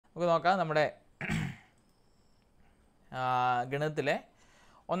നമുക്ക് നോക്കാം നമ്മുടെ ഗണിതത്തിലെ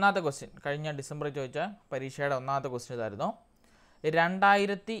ഒന്നാമത്തെ ക്വസ്റ്റ്യൻ കഴിഞ്ഞ ഡിസംബറിൽ ചോദിച്ച പരീക്ഷയുടെ ഒന്നാമത്തെ ക്വസ്റ്റ്യൻ ഇതായിരുന്നു.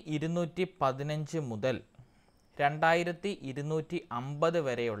 2215 മുതൽ 2250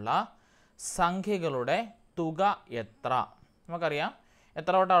 വരെയുള്ള സംഖ്യകളുടെ തുക എത്ര? നമുക്കറിയാം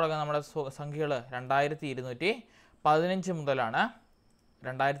എത്ര തൊട്ടാണ് തുടങ്ങുന്നത് നമ്മുടെ സംഖ്യകൾ? 2215 മുതലാണ്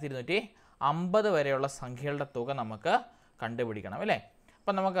 2250 വരെയുള്ള സംഖ്യകളുടെ തുക നമുക്ക് കണ്ടുപിടിക്കണം അല്ലേ.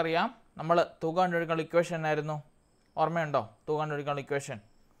 അപ്പം നമുക്കറിയാം നമ്മൾ തുക കണ്ടുപിടിക്കാനുള്ള ഇക്വേഷൻ എന്നായിരുന്നു? ഓർമ്മയുണ്ടോ? തുക കണ്ടുപിടിക്കാനുള്ള ഇക്വേഷൻ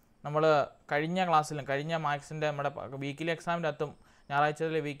നമ്മൾ കഴിഞ്ഞ ക്ലാസ്സിലും കഴിഞ്ഞ മാത്സിൻ്റെ നമ്മുടെ വീക്കിലി എക്സാമിൻ്റെ അകത്തും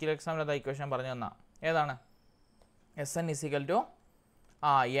ഞായറാഴ്ചയിലെ വീക്കിലി എക്സാമിൻ്റെ അകത്ത് ഇക്വേഷൻ പറഞ്ഞു തന്നാൽ ഏതാണ്? SN =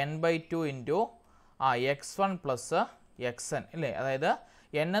 n/2 into x1 plus xn അല്ലേ. അതായത്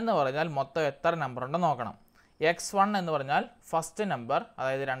n എന്ന് പറഞ്ഞാൽ മൊത്തം എത്ര നമ്പർ ഉണ്ടെന്ന് നോക്കണം. x1 എന്ന് പറഞ്ഞാൽ ഫസ്റ്റ് നമ്പർ,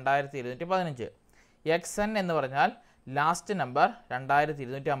 അതായത് 2215. xn എന്ന് പറഞ്ഞാൽ ലാസ്റ്റ് നമ്പർ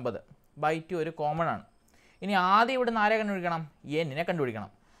 2250. /2 ഒരു കോമൺ ആണ്. ഇനി ആദ്യം ഇവിടെ ആരെ കണ്ടുപിടിക്കണം? n-നെ കണ്ടുപിടിക്കണം.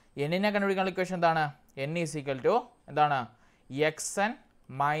 n-നെ കണ്ടുപിടിക്കാനുള്ള ഇക്വേഷൻ എന്താണ്? n = എന്താണ്? xn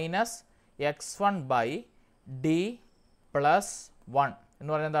മൈനസ് x1/d പ്ലസ് 1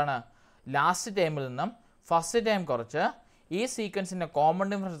 എന്ന് പറഞ്ഞാൽ എന്താണ്? ലാസ്റ്റ് ടൈമിൽ നിന്നും ഫസ്റ്റ് ടൈം കുറച്ച് ഈ സീക്വൻസിൻ്റെ കോമൺ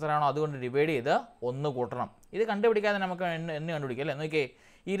ഡിഫറൻസ് എത്രയാണോ അതുകൊണ്ട് ഡിവൈഡ് ചെയ്ത് 1 കൂട്ടണം. ഇത് കണ്ടുപിടിക്കാതെ നമുക്ക് n കണ്ടുപിടിക്കാം അല്ലേ. നോക്കിയേ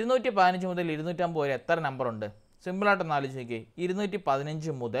 215 മുതൽ 250 വരെ എത്ര നമ്പർ ഉണ്ട്? സിമ്പിളായിട്ടൊന്ന് ആലോചിച്ച് നോക്കിയേ.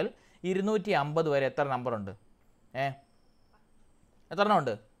 215 മുതൽ 250 വരെ എത്ര നമ്പർ ഉണ്ട്? എത്ര എണ്ണം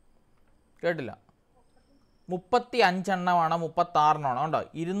ഉണ്ട്? കേട്ടില്ല. 35 എണ്ണമാണോ 36 എണ്ണമാണോ? ഉണ്ടോ?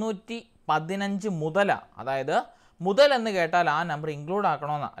 215 മുതലാണ്. അതായത് മുതൽ എന്ന് കേട്ടാൽ ആ നമ്പർ ഇൻക്ലൂഡ്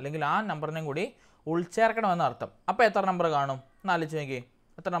ആക്കണമെന്നാണ്, അല്ലെങ്കിൽ ആ നമ്പറിനെയും കൂടി ഉൾച്ചേർക്കണമെന്ന് അർത്ഥം. അപ്പോൾ എത്ര നമ്പർ കാണും എന്ന് ആലോചിച്ച് നോക്കിയേ.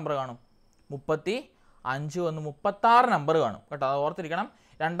 എത്ര നമ്പർ കാണും? 35 വന്ന് 36 നമ്പർ കാണും കേട്ടോ. അത് ഓർത്തിരിക്കണം.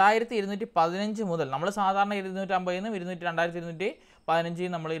 2215 മുതൽ നമ്മൾ സാധാരണ 250 2215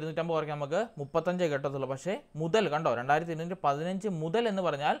 നമ്മൾ 250 കുറയ്ക്കാൻ നമുക്ക് 35 കിട്ടത്തുള്ളൂ. പക്ഷേ മുതൽ കണ്ടോ 2215 മുതൽ എന്ന്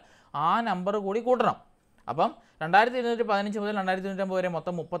പറഞ്ഞാൽ ആ നമ്പർ കൂടി കൂട്ടണം. അപ്പം 2215 മുതൽ 2250 വരെ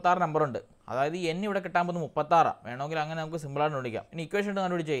മൊത്തം 36 നമ്പറുണ്ട്. അതായത് n ഇവിടെ കിട്ടാൻ പോകുന്നത് 36. വേണമെങ്കിൽ അങ്ങനെ നമുക്ക് സിമ്പിളായിട്ട് കണ്ടുപിടിക്കാം. ഇനി ഇക്വേഷൻ ഇട്ട്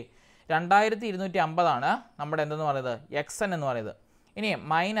കണ്ടുപിടിച്ചേ. 2250 നമ്മുടെ എന്തെന്ന് പറയുന്നത്? xn എന്ന് പറയുന്നത്. ഇനി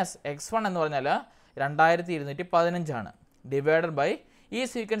മൈനസ് x1 എന്ന് പറഞ്ഞാൽ 2215 ഡിവൈഡഡ് ബൈ ഈ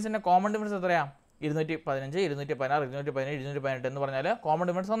സീക്വൻസിൻ്റെ കോമൺ ഡിഫറൻസ് എത്രയാണ്? 215, 216, 217, 218 എന്ന് പറഞ്ഞാൽ കോമൺ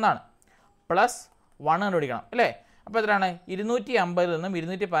ഡിഫറൻസ് 1 പ്ലസ് 1 കണ്ടുപിടിക്കണം അല്ലേ. അപ്പോൾ എത്രയാണ്? 250 നിന്നും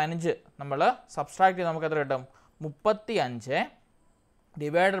 215 നമ്മൾ സബ്സ്ട്രാക്ട് ചെയ്ത് നമുക്ക് എത്ര കിട്ടും? 35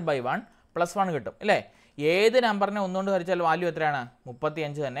 ഡിവൈഡഡ് ബൈ 1 പ്ലസ് 1 കിട്ടും അല്ലേ. ഏത് നമ്പറിനെ ഒന്നുകൊണ്ട് ഹരിച്ചാൽ വാല്യൂ എത്രയാണ്?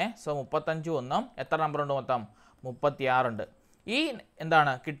 35 തന്നെ. സോ 35 1 എത്ര നമ്പറുണ്ട് മൊത്തം? 36 ഉണ്ട്. ഈ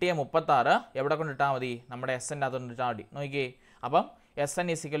എന്താണ് കിട്ടിയ 36 എവിടെ കൊണ്ടിട്ടാൽ മതി? നമ്മുടെ SN അകത്ത് കൊണ്ടിട്ടാൽ മതി. നോക്കിയേ. അപ്പം SN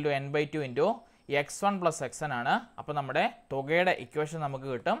 = n/2 into x1 plus xn ആണ്. അപ്പോൾ നമ്മുടെ തുകയുടെ ഇക്വേഷൻ നമുക്ക്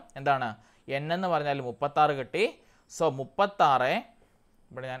കിട്ടും. എന്താണ്? n എന്ന് പറഞ്ഞാൽ 36 കിട്ടി. സോ 36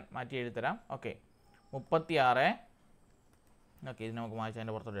 ഇവിടെ ഞാൻ മാറ്റി എഴുതിത്തരാം. ഓക്കെ 36. ഓക്കെ ഇത് നമുക്ക് മാറ്റി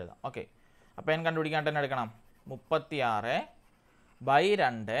അതിൻ്റെ പുറത്തോട്ട് എഴുതാം. ഓക്കെ അപ്പോൾ n കണ്ടുപിടിക്കാൻ തന്നെ എടുക്കണം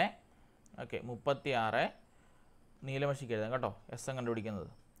 36/2. ഓക്കെ 36 നീലമഷിക്ക് എഴുതാം കേട്ടോ. SN കണ്ടുപിടിക്കുന്നത്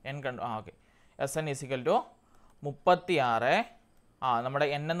ഓക്കെ SN = 36. നമ്മുടെ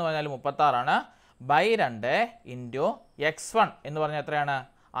n എന്ന് പറഞ്ഞാൽ 36 /2 ഇൻറ്റു x1 എന്ന് പറഞ്ഞാൽ എത്രയാണ്?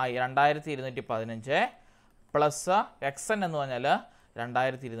 2215 പ്ലസ് xn എന്ന് പറഞ്ഞാൽ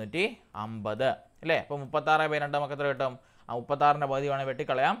 2250 അല്ലേ. അപ്പോൾ 36/2 നമുക്ക് എത്ര കിട്ടും? 36ൻ്റെ പകുതി വേണമെങ്കിൽ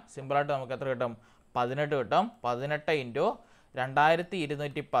വെട്ടിക്കളയാം. സിമ്പിളായിട്ട് നമുക്ക് എത്ര കിട്ടും? 18 കിട്ടും. 18 ഇൻറ്റു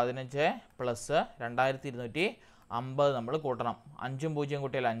 2215 പ്ലസ് 2250 നമ്മൾ കൂട്ടണം. 5ഉം 0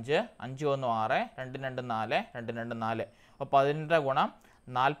 കൂട്ടിയാൽ 5, 5 1 6, 2 2 4, 2 2 4. അപ്പോൾ 18 ഗുണം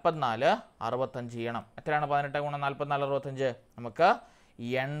 44 65 ചെയ്യണം. എത്രയാണ് 18 ഗുണം 44 65? നമുക്ക്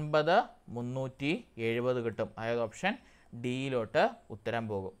 80 370 കിട്ടും. അതായത് ഓപ്ഷൻ ഡിയിലോട്ട് ഉത്തരം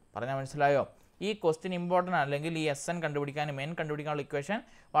പോകും. പറഞ്ഞാൽ മനസ്സിലായോ? ഈ ക്വസ്റ്റ്യൻ ഇമ്പോർട്ടൻ്റ് ആണ്. അല്ലെങ്കിൽ ഈ SN കണ്ടുപിടിക്കാനും n കണ്ടുപിടിക്കാനുള്ള ഇക്വേഷൻ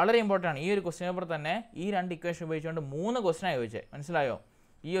വളരെ ഇമ്പോർട്ടൻ്റ് ആണ്. ഈ ഒരു ക്വസ്റ്റ്യൻ പേപ്പർ തന്നെ ഈ 2 ഇക്വേഷൻ ഉപയോഗിച്ചുകൊണ്ട് 3 ക്വസ്റ്റ്യനാണ് ചോദിച്ചത്. മനസ്സിലായോ?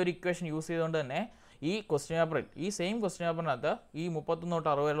 ഈ ഒരു ഇക്വേഷൻ യൂസ് ചെയ്തുകൊണ്ട് തന്നെ ഈ ക്വസ്റ്റ്യൻ പേപ്പറിൽ ഈ സെയിം ക്വസ്റ്റ്യൻ പേപ്പറിനകത്ത് ഈ 31 തൊട്ട്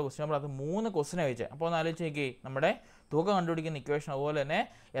 60 വരെയുള്ള ക്വസ്റ്റ്യൻ പേപ്പറിനകത്ത് 3 ക്വസ്റ്റ്യൻ ചോദിച്ചത്. അപ്പോൾ ഒന്ന് ആലോചിച്ച് നോക്കി. നമ്മുടെ തുക കണ്ടുപിടിക്കുന്ന ഇക്വേഷൻ അതുപോലെ തന്നെ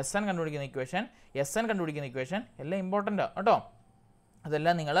SN കണ്ടുപിടിക്കുന്ന ഇക്വേഷൻ SN കണ്ടുപിടിക്കുന്ന ഇക്വേഷൻ എല്ലാം ഇമ്പോർട്ടൻ്റ് കേട്ടോ.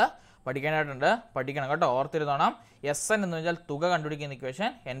 അതെല്ലാം നിങ്ങൾ പഠിക്കാനായിട്ടുണ്ട്. പഠിക്കണം കേട്ടോ. ഓർത്തിരുന്നോണം. SN എന്ന് പറഞ്ഞാൽ തുക കണ്ടുപിടിക്കുന്ന equation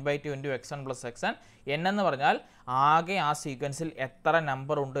n/2 into x1 plus xn. n എന്ന് പറഞ്ഞാൽ ആകെ ആ സീക്വൻസിൽ എത്ര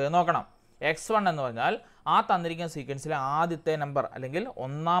നമ്പർ ഉണ്ട് എന്ന് നോക്കണം. x1 എന്ന് പറഞ്ഞാൽ ആ തന്നിരിക്കുന്ന സീക്വൻസിലെ ആദ്യത്തെ നമ്പർ അല്ലെങ്കിൽ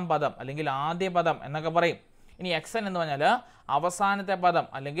ഒന്നാം പദം അല്ലെങ്കിൽ ആദ്യ പദം എന്നൊക്കെ പറയും. ഇനി xn എന്ന് പറഞ്ഞാൽ അവസാനത്തെ പദം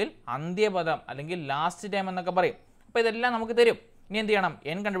അല്ലെങ്കിൽ അന്ത്യപദം അല്ലെങ്കിൽ ലാസ്റ്റ് ടൈം എന്നൊക്കെ പറയും. അപ്പോൾ ഇതെല്ലാം നമുക്ക് തരും. ഇനി എന്ത് ചെയ്യണം?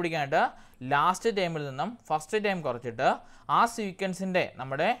 n കണ്ടുപിടിക്കാനായിട്ട് ലാസ്റ്റ് ടൈമിൽ നിന്നും ഫസ്റ്റ് ടൈം കുറച്ചിട്ട് ആ സീക്വൻസിൻ്റെ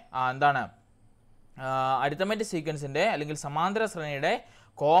നമ്മുടെ എന്താണ് അരിത്തമെറ്റിക് സീക്വൻസിൻ്റെ അല്ലെങ്കിൽ സമാന്തര ശ്രേണിയുടെ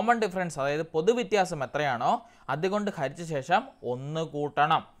കോമൺ ഡിഫറൻസ്, അതായത് പൊതുവ്യത്യാസം എത്രയാണോ അതുകൊണ്ട് ഹരിച്ച ശേഷം 1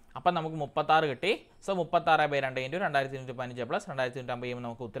 കൂട്ടണം. അപ്പം നമുക്ക് 36 കിട്ടി. സോ 36/2 × 2215 പ്ലസ് 2250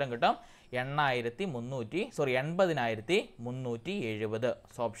 നമുക്ക് ഉത്തരം കിട്ടും 80,370.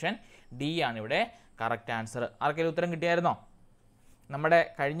 സോ ഓപ്ഷൻ ഡി ആണ് ഇവിടെ കറക്റ്റ് ആൻസർ. ആർക്കെങ്കിലും ഉത്തരം കിട്ടിയായിരുന്നോ? നമ്മുടെ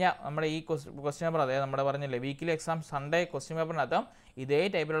ഈ ക്വസ്റ്റ്യൻ പേപ്പർ, അതായത് നമ്മുടെ പറഞ്ഞില്ലേ വീക്കിലി എക്സാം സൺഡേ ക്വസ്റ്റ്യൻ പേപ്പറിനകത്തും ഇതേ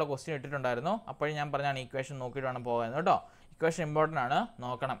ടൈപ്പിലുള്ള ക്വസ്റ്റ്യൻ ഇട്ടിട്ടുണ്ടായിരുന്നു. അപ്പോഴും ഞാൻ പറഞ്ഞാണ് ഇക്വേഷൻ നോക്കിയിട്ട് വേണം പോകാൻ കേട്ടോ. ഇക്വേഷൻ ഇമ്പോർട്ടൻ്റ് ആണ്,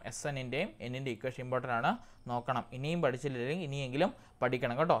 നോക്കണം. SNൻ്റെയും Nൻ്റെ ഇക്വേഷൻ ഇമ്പോർട്ടൻ്റ് ആണ്, നോക്കണം. ഇനിയും പഠിച്ചില്ലെങ്കിൽ ഇനിയെങ്കിലും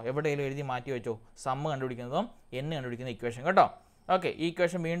പഠിക്കണം കേട്ടോ. എവിടെയെങ്കിലും എഴുതി മാറ്റി വെച്ചോ, സമ്മ് കണ്ടുപിടിക്കുന്നതും N കണ്ടുപിടിക്കുന്ന ഇക്വേഷൻ കേട്ടോ. ഓക്കെ, ഈ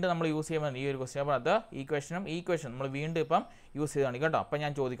ഇക്വേഷൻ വീണ്ടും നമ്മൾ യൂസ് ചെയ്യുമ്പോൾ ഈ ഒരു ക്വസ്റ്റ്യൻ പേപ്പറിനകത്ത് ഈ ഇക്വേഷൻ നമ്മൾ വീണ്ടും ഇപ്പം യൂസ് ചെയ്താണ് കേട്ടോ. അപ്പം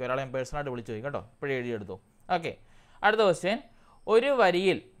ഞാൻ ചോദിക്കും, ഒരാളെ ഞാൻ പേഴ്സണലായിട്ട് വിളിച്ചു ചോദിക്കും കേട്ടോ. ഇപ്പോഴേ എഴുതിയെടുത്തു. ഓക്കെ, അടുത്ത ക്വസ്റ്റ്യൻ. ഒരു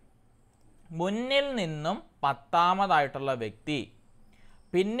വരിയിൽ മുന്നിൽ നിന്നും 10ാമതായിട്ടുള്ള വ്യക്തി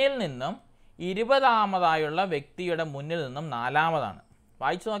പിന്നിൽ നിന്നും 20ാമതായുള്ള വ്യക്തിയുടെ മുന്നിൽ നിന്നും 4ാമതാണ്.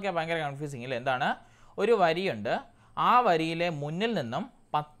 വായിച്ചു നോക്കിയാൽ ഭയങ്കര കൺഫ്യൂസിങ് ഇല്ലേ? എന്താണ്? ഒരു വരിയുണ്ട്, ആ വരിയിലെ മുന്നിൽ നിന്നും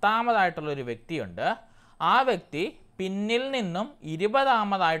 10ാമതായിട്ടുള്ളൊരു വ്യക്തിയുണ്ട്, ആ വ്യക്തി പിന്നിൽ നിന്നും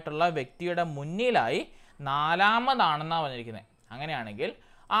 20ാമതായിട്ടുള്ള വ്യക്തിയുടെ മുന്നിലായി 4ാമതാണെന്നാണ് പറഞ്ഞിരിക്കുന്നത്. അങ്ങനെയാണെങ്കിൽ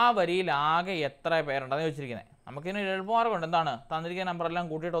ആ വരിയിൽ ആകെ എത്ര പേരുണ്ടെന്ന് ചോദിച്ചിരിക്കുന്നത്. നമുക്കിതിന് എളുപ്പമാർഗമുണ്ട്. എന്താണ്? തന്നിരിക്കുന്ന നമ്പറെല്ലാം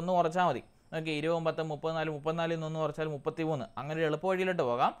കൂട്ടിയിട്ട് 1 കുറച്ചാൽ മതി. ഓക്കെ, 20, 10, 34, 34 നിന്ന് 1 കുറച്ചാൽ 33. അങ്ങനെ ഒരു എളുപ്പ വഴിയിലോട്ട്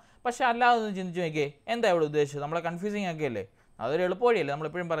പോകാം. പക്ഷേ അല്ലാതെ ഒന്ന് ചിന്തിച്ച് നോക്കിയേ, എന്താ ഇവിടെ ഉദ്ദേശിച്ചത്? നമ്മളെ കൺഫ്യൂസിങ് ഒക്കെ അല്ലേ? അതൊരു എളുപ്പ വഴിയല്ലേ?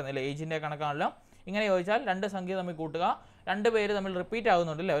 നമ്മളെപ്പോഴും പറയുന്നില്ലേ ഏജിൻ്റെ കണക്കാണല്ലോ. ഇങ്ങനെ ചോദിച്ചാൽ 2 സംഖ്യ തമ്മിൽ കൂട്ടുക, 2 പേര് തമ്മിൽ റിപ്പീറ്റ്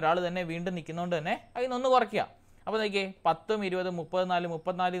ആകുന്നുണ്ടല്ലേ, ഒരാൾ തന്നെ വീണ്ടും നിൽക്കുന്നതുകൊണ്ട് തന്നെ അതിൽ നിന്ന് 1 കുറയ്ക്കുക. അപ്പോൾ നോക്കിയേ, 10, 20, 34,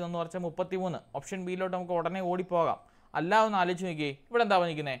 34 നിന്ന് കുറച്ചാൽ 33. ഓപ്ഷൻ ബിയിലോട്ട് നമുക്ക് ഉടനെ ഓടിപ്പോകാം. അല്ലാതെ ഒന്ന് ആലോചിച്ച് നോക്കിയേ, ഇവിടെ എന്താ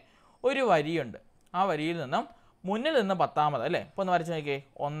പറഞ്ഞിരിക്കുന്നത്? ഒരു വരിയുണ്ട്, ആ വരിയിൽ നിന്നും മുന്നിൽ നിന്ന് 10ാമത് അല്ലേ? ഇപ്പോൾ ഒന്ന് വരച്ച് നോക്കിയേ,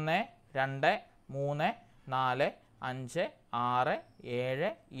 1, 2, 3, 4, 5, 6, 7,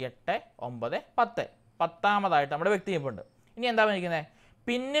 8, 9, 10. 10ാമതായിട്ട് നമ്മുടെ വ്യക്തി നിൽപ്പുണ്ട്. ഇനി എന്താ പറഞ്ഞിരിക്കുന്നത്?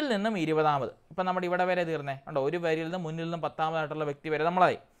 പിന്നിൽ നിന്നും 20ാമത്. ഇപ്പം നമ്മുടെ ഇവിടെ വരെ തീർന്നേ കണ്ടോ, ഒരു വരിയിൽ നിന്നും മുന്നിൽ നിന്നും 10ാമതായിട്ടുള്ള വ്യക്തി വരെ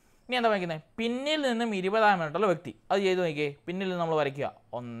നമ്മളായി. ഇനി എന്താ പറഞ്ഞിരിക്കുന്നത്? പിന്നിൽ നിന്നും 20ാമതായിട്ടുള്ള വ്യക്തി. അത് ചെയ്ത് നോക്കിയേ, പിന്നിൽ നിന്ന് നമ്മൾ വരയ്ക്കുക.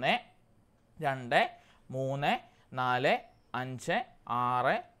 1, 2, 3, 4, 5,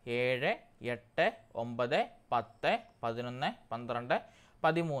 6, 7, 8, 9, 10, 11, 12,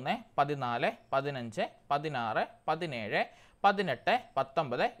 13, 14, 15, 16, 17, 18,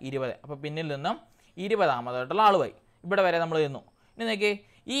 19, 20. അപ്പോൾ പിന്നിൽ നിന്നും 20ാമതായിട്ടുള്ള ആളുമായി ഇവിടെ വരെ നമ്മൾ നിന്നു. ഇനി നോക്കിയേ,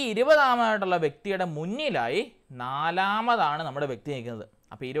 ഈ 20ാമതായിട്ടുള്ള വ്യക്തിയുടെ മുന്നിലായി 4ാമതാണ് നമ്മുടെ വ്യക്തി നിൽക്കുന്നത്.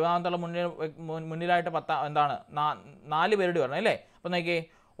 അപ്പോൾ 20ാമത്തുള്ള മുന്നിലായിട്ട് 4 പേരുടെ പറഞ്ഞു അല്ലേ? അപ്പോൾ നോക്കിയേ,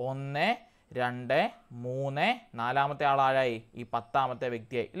 1, 2, 3, 4ാമത്തെ ആളായി ഈ 10ാമത്തെ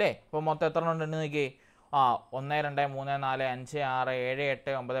വ്യക്തിയായി അല്ലേ? അപ്പോൾ മൊത്തം എത്ര ഉണ്ട് നോക്കിയേ? 1, 2, 3, 4, 5, 6, 7, 8,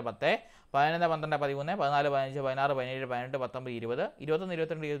 9, 10, 11, 12, 13, 14, 15, 16, 17, 18, 19, 20, 21,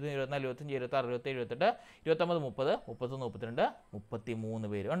 22, 23, 24, 25, 26, 27, 28, 29, 30, 31, 32, 33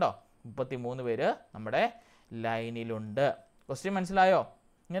 പേര് കണ്ടോ? 33 പേര് നമ്മുടെ ലൈനിലുണ്ട്. ക്വസ്റ്റ്യൻ മനസ്സിലായോ?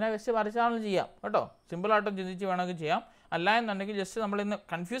 ഇങ്ങനെ ജസ്റ്റ് വരച്ചാലും ചെയ്യാം കേട്ടോ. സിമ്പിളായിട്ടും ചിന്തിച്ച് വേണമെങ്കിൽ ചെയ്യാം. അല്ല എന്നുണ്ടെങ്കിൽ ജസ്റ്റ് നമ്മളിന്ന്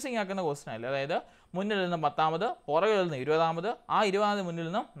കൺഫ്യൂസിങ് ആക്കുന്ന ക്വസ്റ്റ്യൻ അല്ലേ? അതായത് മുന്നിൽ നിന്ന് 10ാമത്, പുറകിൽ നിന്ന് 20ാമത്, ആ 20ാമത് മുന്നിൽ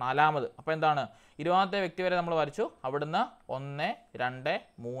നിന്നും 4ാമത്. അപ്പോൾ എന്താണ്? 20ാമത്തെ വ്യക്തി വരെ നമ്മൾ വരച്ചു. അവിടുന്ന് 1, 2,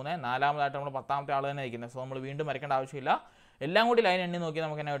 3, 4ാമതായിട്ട് നമ്മൾ 10ാമത്തെ ആൾ തന്നെ ഇരിക്കുന്നത്. സോ നമ്മൾ വീണ്ടും വരയ്ക്കേണ്ട ആവശ്യമില്ല. എല്ലാം കൂടി ലൈൻ എണ്ണി നോക്കി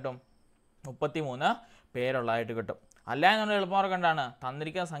നമുക്ക് എന്നെ കിട്ടും? 33 പേരുള്ളതായിട്ട് കിട്ടും. അല്ല എന്നുള്ള എളുപ്പമാർഗ്ഗം എന്താണ്?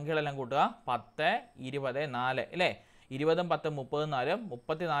 തന്നിരിക്കുന്ന സംഖ്യകളെല്ലാം കൂട്ടുക. 10, 20, 4 അല്ലേ? 20, 10, 34,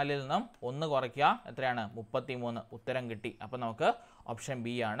 34 നിന്നും 1 കുറയ്ക്കുക. എത്രയാണ്? 33. ഉത്തരം കിട്ടി. അപ്പോൾ നമുക്ക് ഓപ്ഷൻ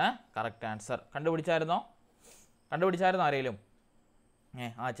ബി ആണ് കറക്റ്റ് ആൻസർ. കണ്ടുപിടിച്ചായിരുന്നോ ആരെങ്കിലും?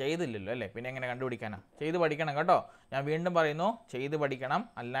 ചെയ്തില്ലല്ലോ അല്ലേ? പിന്നെ എങ്ങനെ കണ്ടുപിടിക്കാനാ? ചെയ്ത് പഠിക്കണം കേട്ടോ. ഞാൻ വീണ്ടും പറയുന്നു, ചെയ്ത് പഠിക്കണം.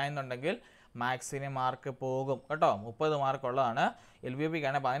 അല്ല എന്നുണ്ടെങ്കിൽ മാത്സിന് മാർക്ക് പോകും കേട്ടോ. 30 മാർക്കുള്ളതാണ്.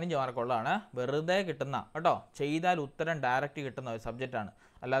 LVPക്കാണ് 15 മാർക്കുള്ളതാണ്. വെറുതെ കിട്ടുന്ന കേട്ടോ. ചെയ്താൽ ഉത്തരം ഡയറക്റ്റ് കിട്ടുന്ന ഒരു സബ്ജക്റ്റാണ്.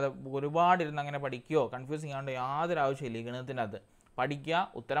 അല്ലാതെ ഒരുപാട് ഇരുന്ന് അങ്ങനെ പഠിക്കുകയോ കൺഫ്യൂസിങ് ആണ്ട് യാതൊരു ആവശ്യമില്ല. ഈ ഗണിതത്തിൻ്റെ അത് പഠിക്കുക,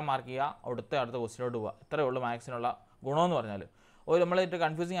 ഉത്തരം മാർക്ക് ചെയ്യുക, അടുത്ത ക്വസ്റ്റിനോട്ട് പോവുക. ഇത്രയേ ഉള്ളൂ മാത്സിനുള്ള ഗുണമെന്ന് പറഞ്ഞാൽ. നമ്മളിട്ട്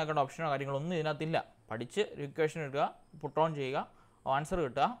കൺഫ്യൂസിങ് ആക്കേണ്ട ഓപ്ഷനോ കാര്യങ്ങളോ ഒന്നും ഇതിനകത്തില്ല. പഠിച്ച് ഇക്വേഷൻ എടുക്കുക, പുട്ട് ഓൺ ചെയ്യുക, ആൻസർ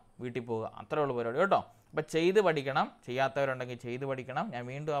കിട്ടുക, വീട്ടിൽ പോവുക. അത്രയേ ഉള്ളൂ പരിപാടി കേട്ടോ. അപ്പോൾ ചെയ്ത് പഠിക്കണം. ചെയ്യാത്തവരുണ്ടെങ്കിൽ ചെയ്ത് പഠിക്കണം. ഞാൻ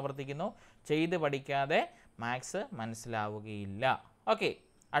വീണ്ടും ആവർത്തിക്കുന്നു, ചെയ്ത് പഠിക്കാതെ മാത്സ് മനസ്സിലാവുകയില്ല. ഓക്കെ,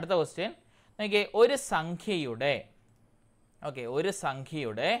 അടുത്ത ക്വസ്റ്റ്യൻ നോക്കിയേ. ഒരു സംഖ്യയുടെ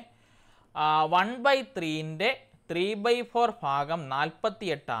 1/3ൻ്റെ 3/4 ഭാഗം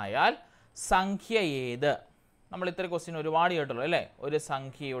 48 ആയാൽ സംഖ്യ ഏത്? നമ്മൾ ഇത്ര ക്വസ്റ്റ്യൻ ഒരുപാട് കേട്ടുള്ളൂ അല്ലേ? ഒരു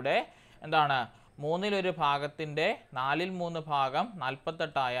സംഖ്യയുടെ എന്താണ് 1/3 ഭാഗത്തിൻ്റെ 4/3 ഭാഗം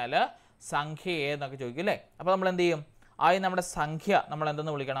 48 ആയാൽ സംഖ്യ ഏതെന്നൊക്കെ ചോദിക്കും അല്ലേ? അപ്പോൾ നമ്മൾ എന്ത് ചെയ്യും? ആദ്യം നമ്മുടെ സംഖ്യ നമ്മൾ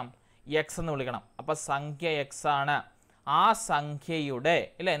എന്തെന്ന് വിളിക്കണം? എക്സ് എന്ന് വിളിക്കണം. അപ്പോൾ സംഖ്യ എക്സ് ആണ്. ആ സംഖ്യയുടെ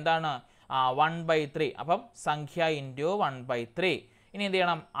ഇല്ലേ എന്താണ് 1/3. അപ്പം സംഖ്യ ഇൻറ്റു 1/3. ഇനി എന്ത്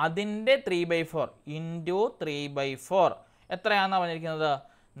ചെയ്യണം? അതിൻ്റെ 3/4 ഇൻറ്റു 3/4 എത്രയാണെന്നാണ് പറഞ്ഞിരിക്കുന്നത്?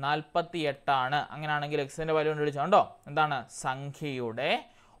 48 ആണ്. അങ്ങനെയാണെങ്കിൽ എക്സിൻ്റെ വാല്യൂ കൊണ്ട് വിളിച്ചോ. എന്താണ്? സംഖ്യയുടെ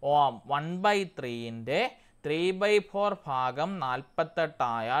 1/3ൻ്റെ 3/4 ഭാഗം 48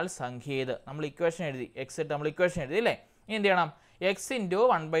 ആയാൽ സംഖ്യ ഇത്. നമ്മൾ ഇക്വേഷൻ എഴുതി, എക്സ് ഇട്ട് നമ്മൾ ഇക്വേഷൻ എഴുതി അല്ലേ? ഇനി എന്ത് ചെയ്യണം? എക്സ് ഇൻറ്റു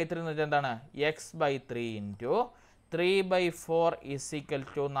 1/3 എന്ന് വെച്ചാൽ എന്താണ്? x/3 into 3/4 is equal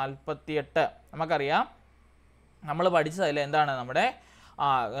to 48. നമുക്കറിയാം, നമ്മൾ പഠിച്ചതല്ലേ എന്താണ് നമ്മുടെ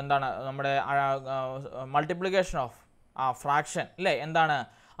മൾട്ടിപ്ലിക്കേഷൻ ഓഫ് ഫ്രാക്ഷൻ അല്ലേ? എന്താണ്?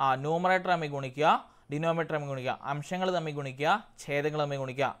 ന്യൂമറേറ്റർ തമ്മിൽ ഗുണിക്കുക, ഡിനോമിനേറ്റർ തമ്മിൽ ഗുണിക്കുക, അംശങ്ങൾ തമ്മിൽ ഗുണിക്കുക, ഛേദങ്ങൾ തമ്മിൽ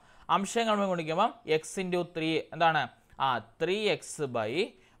ഗുണിക്കുക. അംശങ്ങൾ തമ്മിൽ ഗുണിക്കുമ്പം എക്സ് ഇൻറ്റു 3 എന്താണ്? 3x/3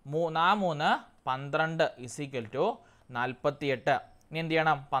 12 is equal to 48. ഇനി എന്ത്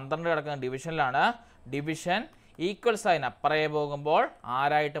ചെയ്യണം? 12 കിടക്കുന്ന ഡിവിഷനിലാണ്. ഡിവിഷൻ ഈക്വൽ സൈൻ അപ്പറേ പോകുമ്പോൾ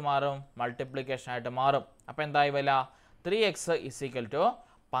ആരായിട്ട് മാറും? മൾട്ടിപ്ലിക്കേഷൻ ആയിട്ട് മാറും. അപ്പോൾ എന്തായി വില? 3x ഈസ് ഈക്വൽ ടു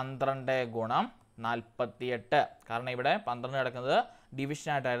 12 ഗുണം 48. കാരണം ഇവിടെ 12 കിടക്കുന്നത്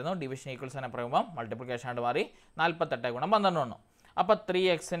ഡിവിഷനായിട്ടായിരുന്നു. ഡിവിഷൻ ഈക്വൽ സൈൻ അപ്പറേ പോകുമ്പോൾ മൾട്ടിപ്ലിക്കേഷൻ ആയിട്ട് മാറി 48 ഗുണം 12 വന്നു. അപ്പോൾ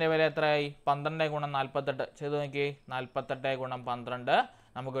 3xൻ്റെ വില എത്രയായി? 12 ഗുണം 48 ചെയ്ത് നോക്കി. 48 ഗുണം 12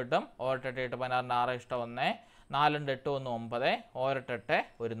 നമുക്ക് കിട്ടും. 8 8 16 6 ഇഷ്ടം 1 4 8 1 9 8 8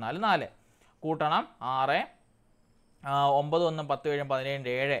 1 4 4 കൂട്ടണം 6 9 1 10 7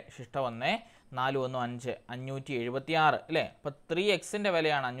 17 7 ശിഷ്ടം 1 4 1 5 576 അല്ലേ? അപ്പോൾ 3xൻ്റെ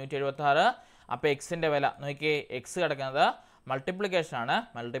വിലയാണ് 576. അപ്പോൾ എക്സിൻ്റെ വില നോക്കിയേ. എക്സ് കിടക്കുന്നത് മൾട്ടിപ്ലിക്കേഷൻ ആണ്.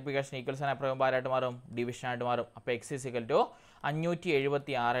 മൾട്ടിപ്ലിക്കേഷൻ ഈക്വൽ സൈൻ അപ്പുറം ആരായിട്ട് മാറും? ഡിവിഷനായിട്ട് മാറും. അപ്പോൾ X is equal to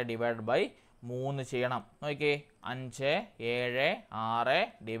 576 divide by 3 ചെയ്യണം. നോക്കിയേ 5 7 6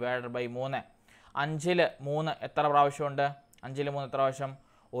 ഡിവൈഡ് ബൈ 3. 5ൽ 3 എത്ര പ്രാവശ്യമുണ്ട്? 5ൽ 3 എത്ര പ്രാവശ്യം?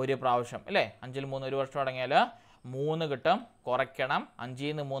 ഒരു പ്രാവശ്യം അല്ലേ? 5ൽ 3 ഒരു വർഷം അടങ്ങിയാൽ 3 കിട്ടും. കുറയ്ക്കണം.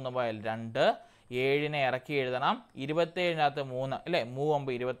 5ൽ നിന്ന് 3 പോയാൽ 2. 7നെ ഇറക്കി എഴുതണം. 27-നകത്ത് 3 അല്ലേ? 3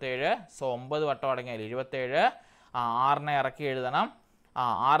 9 27. സോ 9 വട്ടം അടങ്ങിയാൽ 27. 6നെ ഇറക്കി എഴുതണം.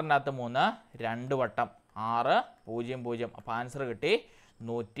 6-നകത്ത് 3 2 വട്ടം 6 0 0. അപ്പോൾ ആൻസർ കിട്ടി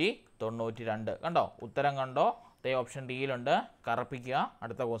 192. കണ്ടോ? ഉത്തരം കണ്ടോ? അതേ ഓപ്ഷൻ ഡിയിലുണ്ട്. കറപ്പിക്കുക.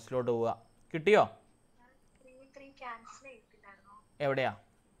 അടുത്ത ക്വസ്റ്റിലോട്ട് പോവുക. കിട്ടിയോ? എവിടെയാ?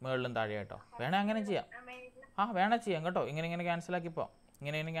 മുകളിലും താഴെ കേട്ടോ. വേണേ അങ്ങനെ ചെയ്യാം. വേണേ ചെയ്യാം കേട്ടോ. ഇങ്ങനെ ക്യാൻസലാക്കിപ്പോൾ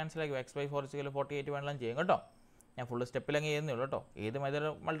ഇങ്ങനെ ക്യാൻസലാക്കി x/4 48 വേണമെല്ലാം ചെയ്യാം കേട്ടോ. ഞാൻ ഫുൾ സ്റ്റെപ്പിലങ്ങ് ചെയ്യുന്നേ ഉള്ളൂ കേട്ടോ. ഏത് മെത്തേഡ്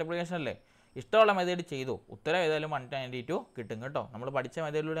മൾട്ടിപ്ലിക്കേഷൻ അല്ലേ? ഇഷ്ടമുള്ള മെത്തേഡ് ചെയ്തു. ഉത്തരം ഏതായാലും 192 കിട്ടും കേട്ടോ. നമ്മൾ പഠിച്ച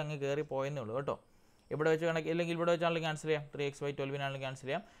മെത്തേഡിലൂടെ അങ്ങ് കയറി പോയെന്നേ ഉള്ളൂ കേട്ടോ. ഇവിടെ വെച്ച് കണക്ക് ഇല്ലെങ്കിൽ ഇവിടെ വെച്ചാണെങ്കിൽ ക്യാൻസൽ ചെയ്യാം. 3x/12 ക്യാൻസൽ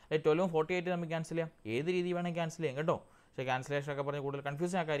ചെയ്യാം. 12 48 നമുക്ക് ക്യാൻസൽ ചെയ്യാം. ഏത് രീതി വേണമെങ്കിൽ ക്യാൻസൽ ചെയ്യാം കേട്ടോ. പക്ഷേ ക്യാൻസലേഷൻ ഒക്കെ പറഞ്ഞ് കൂടുതൽ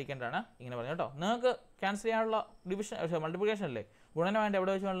കൺഫ്യൂഷൻ ആക്കാതിരിക്കേണ്ടതാണ് ഇങ്ങനെ പറഞ്ഞു കേട്ടോ. നിങ്ങൾക്ക് ക്യാൻസൽ ചെയ്യാനുള്ള ഡിവിഷൻ മൾട്ടിപ്ലിക്കേഷൻ അല്ലേ? ഗുണന വേണ്ട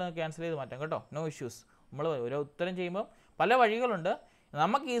എവിടെ വെച്ച് വേണമെങ്കിൽ ക്യാൻസൽ ചെയ്ത് മാറ്റാം കേട്ടോ. No issues. നമ്മൾ ഓരോ ഉത്തരം ചെയ്യുമ്പോൾ പല വഴികളുണ്ട്.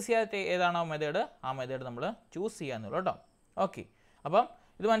 നമുക്ക് ഈസി ആയിട്ട് ഏതാണോ മെത്തേഡ് ആ മെത്തേഡ് നമ്മൾ ചൂസ് ചെയ്യാന്നുള്ളൂ കേട്ടോ. ഓക്കെ, അപ്പം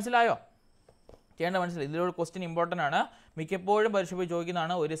ഇത് മനസ്സിലായോ? ചെയ്യേണ്ട മനസ്സിലായി. ഇതിലൊരു ക്വസ്റ്റ്യൻ ഇമ്പോർട്ടൻ്റ് ആണ്. മിക്കപ്പോഴും പരീക്ഷ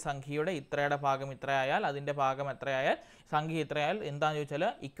ചോദിക്കുന്നതാണ്. ഒരു സംഖ്യയുടെ ഇത്രയുടെ ഭാഗം ഇത്രയായാൽ അതിൻ്റെ ഭാഗം എത്രയായാൽ സംഖ്യ ഇത്രയായാൽ എന്താണെന്ന് ചോദിച്ചാൽ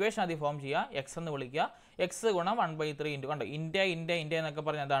ഇക്വേഷൻ ആദ്യം ഫോം ചെയ്യുക. എക്സ് എന്ന് വിളിക്കുക. എക്സ് ഗുണം 1/3 ഇൻറ്റു കണ്ടോ ഇന്ത്യ എന്നൊക്കെ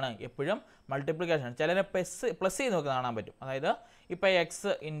പറഞ്ഞാൽ എന്താണ്? എപ്പോഴും മൾട്ടിപ്ലിക്കേഷൻ. ചിലരെ പ്ലസ് ചെയ്ത് നോക്കി കാണാൻ പറ്റും. അതായത് ഇപ്പോൾ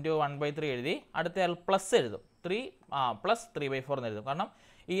എക്സ് ഇൻറ്റു 1/3 എഴുതി അടുത്തയാൾ പ്ലസ് എഴുതും. 3 പ്ലസ് 3/4 എന്ന് എഴുതും. കാരണം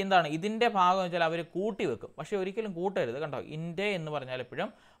ഈ എന്താണ് ഇതിൻ്റെ ഭാഗം എന്ന് വെച്ചാൽ അവർ കൂട്ടി വെക്കും. പക്ഷേ ഒരിക്കലും കൂട്ടരുത് കേട്ടോ. ഇന്ത്യ എന്ന് പറഞ്ഞാൽ എപ്പോഴും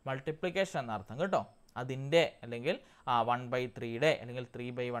മൾട്ടിപ്ലിക്കേഷൻ എന്നർത്ഥം കേട്ടോ. അതിൻ്റെ അല്ലെങ്കിൽ 1/3യുടെ അല്ലെങ്കിൽ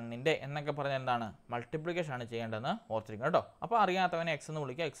 3/1ൻ്റെ എന്നൊക്കെ പറഞ്ഞാൽ എന്താണ്? മൾട്ടിപ്ലിക്കേഷൻ ആണ് ചെയ്യേണ്ടതെന്ന് ഓർത്തിരിക്കുക കേട്ടോ. അപ്പോൾ അറിയാത്തവനെ എക്സ് എന്ന്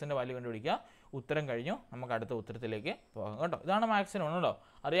വിളിക്കുക. എക്സിൻ്റെ വാല്യൂ കണ്ടുപിടിക്കുക. ഉത്തരം കഴിഞ്ഞു. നമുക്ക് അടുത്ത ഉത്തരത്തിലേക്ക് പോകാം കേട്ടോ. ഇതാണ് മാക്സിമം കേട്ടോ.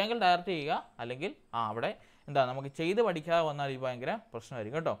 അറിയാമെങ്കിൽ ഡയറക്റ്റ് ചെയ്യുക. അല്ലെങ്കിൽ അവിടെ എന്താ നമുക്ക് ചെയ്ത് പഠിക്കാതെ വന്നാൽ ഈ ഭയങ്കര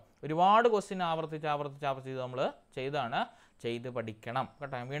പ്രശ്നമായിരിക്കും കേട്ടോ. ഒരുപാട് ക്വസ്റ്റ്യൻ ആവർത്തിച്ച് നമ്മൾ ചെയ്ത് പഠിക്കണം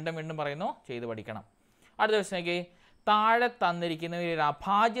കേട്ടോ. വീണ്ടും പറയുന്നു, ചെയ്ത് പഠിക്കണം. അടുത്ത ക്വസ്റ്റ്യനേക്ക് താഴെ തന്നിരിക്കുന്ന ഒരു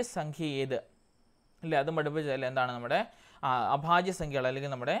അഭാജ്യ സംഖ്യ ഏത്? ഇല്ലേ, അതും പഠിപ്പിച്ചതല്ലേ എന്താണ് നമ്മുടെ അഭാജ്യ സംഖ്യകൾ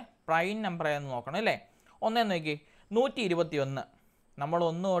അല്ലെങ്കിൽ നമ്മുടെ പ്രൈം നമ്പർ എന്ന് നോക്കണം അല്ലേ. ഒന്നേന്ന് നോക്കി 121. നമ്മൾ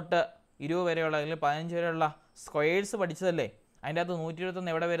 1 തൊട്ട് 20 വരെയുള്ള അല്ലെങ്കിൽ 15 വരെയുള്ള സ്ക്വയേഴ്സ് പഠിച്ചതല്ലേ. അതിൻ്റെ അകത്ത്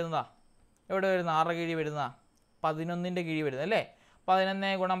 121 എവിടെ വരുന്നതാ? 6 കീഴി വരുന്നതാ? 11ൻ്റെ കീഴി വരുന്നത് അല്ലേ.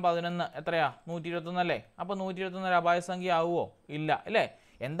 11 ഗുണം 11 എത്രയാ? 121 അല്ലേ. അപ്പോൾ 121 ഒരു അഭാജ്യ സംഖ്യ ആവുമോ? ഇല്ല അല്ലേ.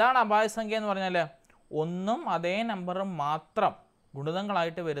 എന്താണ് അഭാജ്യ സംഖ്യ എന്ന് പറഞ്ഞാൽ? ഒന്നും അതേ നമ്പറും മാത്രം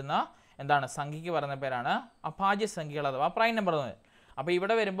ഗുണിതങ്ങളായിട്ട് വരുന്ന എന്താണ് സംഖ്യയ്ക്ക് പറയുന്ന പേരാണ് അഭാജ്യ സംഖ്യകൾ അഥവാ പ്രൈം നമ്പർ എന്ന് പറയും. അപ്പോൾ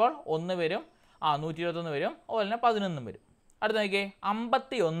ഇവിടെ വരുമ്പോൾ 1 വരും, 121 വരും, അതുപോലെ തന്നെ 11 വരും. അടുത്ത നോക്കിയേ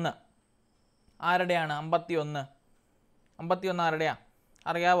 51 ആരുടെയാണ്? 51 ആരുടെയാ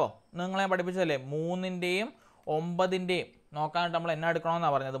അറിയാവോ? നിങ്ങളെ പഠിപ്പിച്ചതല്ലേ 3ൻ്റെയും 9ൻ്റെയും നോക്കാനായിട്ട് നമ്മൾ എന്നാ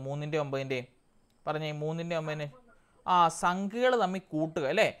എടുക്കണമെന്നാണ് പറഞ്ഞത്? 3ൻ്റെയും 9ൻ്റെയും പറഞ്ഞേ. 3ൻ്റെയും 9ൻ്റെ സംഖ്യകൾ തമ്മിൽ കൂട്ടുക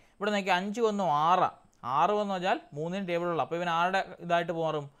അല്ലേ? ഇവിടെ നോക്കി 5 1 6. 6 എന്ന് വെച്ചാൽ 3ൻ്റെ ടേബിളുള്ള. അപ്പോൾ ഇവൻ ആരുടെ ഇതായിട്ട്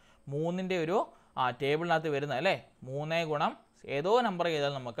മാറും? 3ൻ്റെ ഒരു ടേബിളിനകത്ത് വരുന്നത് അല്ലേ? 3 ഗുണം ഏതോ നമ്പർ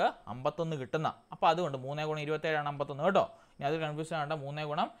ചെയ്താൽ നമുക്ക് 51 കിട്ടുന്ന. അപ്പോൾ അതുകൊണ്ട് 3 ഗുണം 27 51 കേട്ടോ. ഇനി അത് കൺഫ്യൂഷൻ ആണ്ട. 3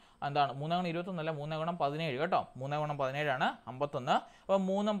 ഗുണം എന്താണ്? 3 ഗുണം 21 അല്ല, 3 ഗുണം 17 കേട്ടോ. 3 ഗുണം 17 51. അപ്പോൾ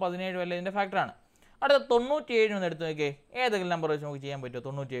 3ഉം 17 അല്ലേ ഇതിൻ്റെ ഫാക്ടറാണ്. അടുത്ത 97 ഒന്ന് എടുത്ത് നോക്കിയേ. ഏതെങ്കിലും നമ്പർ വെച്ച് നമുക്ക് ചെയ്യാൻ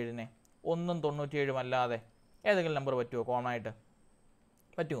പറ്റുമോ 97നെ? 1ഉം 97 അല്ലാതെ ഏതെങ്കിലും നമ്പർ പറ്റുമോ കോമൺ ആയിട്ട്?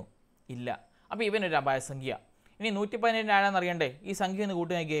 പറ്റുമോ? ഇല്ല. അപ്പോൾ ഇവനൊരു അപായസംഖ്യ. ഇനി 117 ആരാന്ന് അറിയണ്ടേ? ഈ സംഖ്യ ഒന്ന്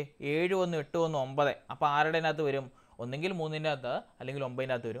കൂട്ടി നോക്കിയേ. 7 1 8 1 9. അപ്പോൾ ആരുടെ അകത്ത് വരും? ഒന്നെങ്കിൽ 3ൻ്റെ അകത്ത് അല്ലെങ്കിൽ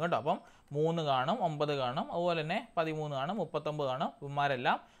 9ൻ്റെ അകത്ത് വരും കേട്ടോ. അപ്പം 3 കാണും, 9 കാണും, അതുപോലെ തന്നെ 13 കാണും, 39 കാണും.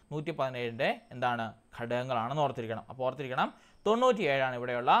 ഇവന്മാരെല്ലാം 117ൻ്റെ എന്താണ്? ഘടകങ്ങളാണെന്ന് ഓർത്തിരിക്കണം. അപ്പോൾ ഓർത്തിരിക്കണം 97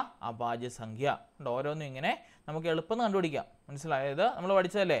 ഇവിടെയുള്ള അഭാജ്യ സംഖ്യ. ഓരോന്നും ഇങ്ങനെ നമുക്ക് എളുപ്പം കണ്ടുപിടിക്കാം. മനസ്സിലായത്? നമ്മൾ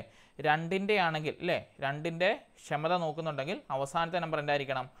പഠിച്ചതല്ലേ? 2ൻ്റെ ആണെങ്കിൽ അല്ലേ, 2ൻ്റെ ക്ഷമത നോക്കുന്നുണ്ടെങ്കിൽ അവസാനത്തെ നമ്പർ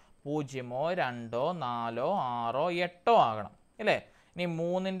എന്തായിരിക്കണം? 0 2 4 6 8 ആകണം അല്ലേ? ഇനി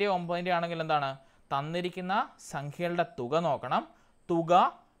 3ൻ്റെ 9ൻ്റെ ആണെങ്കിൽ എന്താണ്? തന്നിരിക്കുന്ന സംഖ്യകളുടെ തുക നോക്കണം. തുക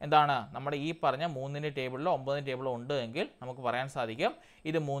എന്താണ്? നമ്മുടെ ഈ പറഞ്ഞ 3ൻ്റെ ടേബിളിലോ 9ൻ്റെ ടേബിളിലോ ഉണ്ട് എങ്കിൽ നമുക്ക് പറയാൻ സാധിക്കും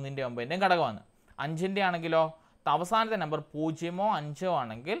ഇത് 3ൻ്റെ 9ൻ്റെയും ഘടകമാണ്. 5ൻ്റെ ആണെങ്കിലോ അവസാനത്തെ നമ്പർ 0 5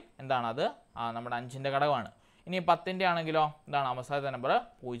 ആണെങ്കിൽ എന്താണ്? അത് നമ്മുടെ 5ൻ്റെ ഘടകമാണ്. ഇനി 10ൻ്റെ ആണെങ്കിലോ എന്താണ്? അവസാനത്തെ നമ്പർ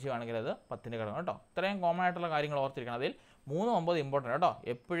 0 ആണെങ്കിൽ അത് 10ൻ്റെ ഘടകം കേട്ടോ. ഇത്രയും കോമൺ ആയിട്ടുള്ള കാര്യങ്ങൾ ഓർത്തിരിക്കണം. അതിൽ 3 9 ഇമ്പോർട്ടൻ്റ് കേട്ടോ.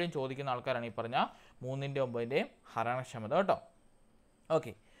 എപ്പോഴും ചോദിക്കുന്ന ആൾക്കാരാണ് ഈ പറഞ്ഞ 3ൻ്റെ 9ൻ്റെയും ഹരണക്ഷമത കേട്ടോ.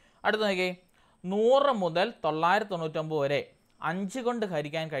 ഓക്കെ, അടുത്ത നോക്കി. 100 മുതൽ 999 വരെ 5 കൊണ്ട്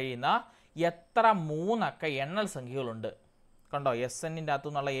ഹരിക്കാൻ കഴിയുന്ന എത്ര 3 അക്ക എണ്ണൽ സംഖ്യകളുണ്ട്? കണ്ടോ? SNൻ്റെ അകത്തു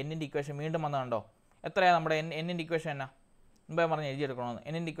നിന്നുള്ള Nൻ്റെ ഇക്വേഷൻ വീണ്ടും വന്നത് കണ്ടോ? എത്രയാണ് നമ്മുടെ Nൻ്റെ ഇക്വേഷൻ എന്നാ? മുമ്പേ പറഞ്ഞ് എഴുതിയെടുക്കണമെന്ന്.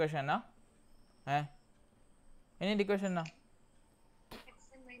 Nൻ്റെ ഇക്വേഷൻ എന്നാ? Nൻ്റെ ഇക്വേഷൻ എന്നാ?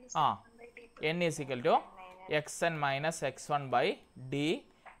 N = xn - x1/d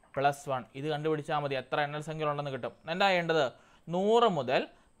 + 1. ഇത് കണ്ടുപിടിച്ചാൽ മതി എത്ര എണ്ണൽ സംഖ്യകളുണ്ടെന്ന് കിട്ടും. എന്താ ചെയ്യേണ്ടത്? 100 മുതൽ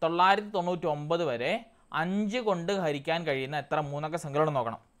 999 വരെ 5 കൊണ്ട് ഹരിക്കാൻ കഴിയുന്ന എത്ര 3 അക്ക സംഖ്യകളുണ്ടെന്ന്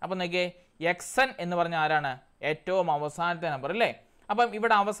നോക്കണം. അപ്പം നോക്കിയേ, xn എന്ന് പറഞ്ഞ ആരാണ്? ഏറ്റവും അവസാനത്തെ നമ്പർ അല്ലേ? അപ്പം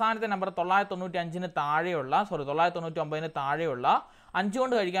ഇവിടെ അവസാനത്തെ നമ്പർ 995-ന് താഴെയുള്ള 999-ന് താഴെയുള്ള 5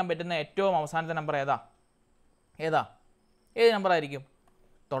 കൊണ്ട് ഹരിക്കാൻ പറ്റുന്ന ഏറ്റവും അവസാനത്തെ നമ്പർ ഏതാ? ഏത് നമ്പർ ആയിരിക്കും?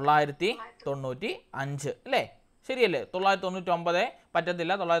 995 അല്ലേ? ശരിയല്ലേ? 999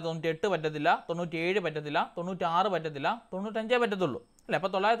 പറ്റത്തില്ല, 998 പറ്റത്തില്ല, 97 പറ്റത്തില്ല, 96 പറ്റത്തില്ല, 95 പറ്റത്തുള്ളൂ അല്ലേ?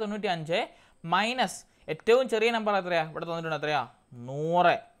 അപ്പോൾ 995 മൈനസ് ഏറ്റവും ചെറിയ നമ്പർ എത്രയാണ്? ഇവിടെ തന്നിട്ടുണ്ട് എത്രയാ?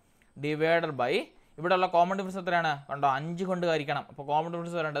 100 ഡിവൈഡഡ് ബൈ ഇവിടെയുള്ള കോമൺ ഡിഫറൻസ് എത്രയാണ്? കണ്ടോ? 5 കൊണ്ട് ഹരിക്കണം. അപ്പോൾ കോമൺ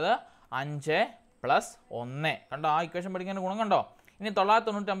ഡിഫറൻസ് വരേണ്ടത് 5 + 1. കണ്ടോ? ആ ഇക്വേഷൻ പഠിക്കാൻ ഗുണം കണ്ടോ? ഇനി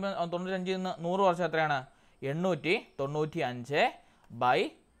 995 നിന്ന് 100 വർഷം എത്രയാണ്? 895 ബൈ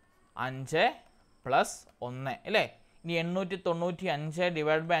 5 + 1 അല്ലേ? ഇനി 895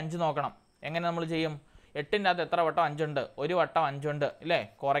 ഡിവൈഡ് ബൈ 5 നോക്കണം. എങ്ങനെ നമ്മൾ ചെയ്യും? 8ൻ്റെ അകത്ത് എത്ര വട്ടം 5 ഉണ്ട്? ഒരു വട്ടം 5 ഉണ്ട് അല്ലേ?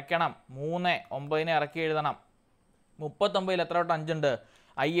 കുറയ്ക്കണം. 3 9നെ ഇറക്കി എഴുതണം. 39-ൽ എത്ര വട്ടം 5 ഉണ്ട്?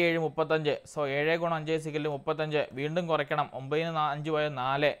 7 35. സോ 7 × 5 = 35. വീണ്ടും കുറയ്ക്കണം. 9-ന് 5 പോയാൽ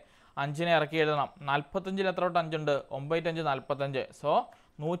 4. 5നെ ഇറക്കി എഴുതണം. 45-ൽ എത്ര വട്ടം 5 ഉണ്ട്? 9 5 45. സോ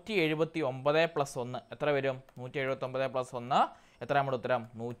 179 + 1 എത്ര വരും? 179 + 1 എത്ര? നമ്മുടെ ഉത്തരം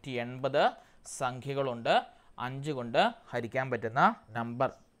 180 സംഖ്യകളുണ്ട് 5 കൊണ്ട് ഹരിക്കാൻ പറ്റുന്ന നമ്പർ.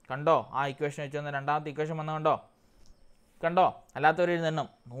 കണ്ടോ? ആ ഇക്വേഷൻ വെച്ച് വന്ന രണ്ടാമത്തെ ഇക്വേഷൻ വന്ന കണ്ടോ? അല്ലാത്തവർ എഴുതണം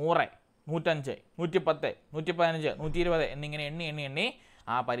 100 105 110 115 120 എന്നിങ്ങനെ എണ്ണി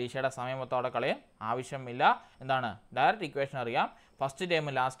ആ പരീക്ഷയുടെ സമയം മൊത്തം കളയും. ആവശ്യമില്ല. എന്താണ്? ഡയറക്റ്റ് ഇക്വേഷൻ അറിയാം. ഫസ്റ്റ്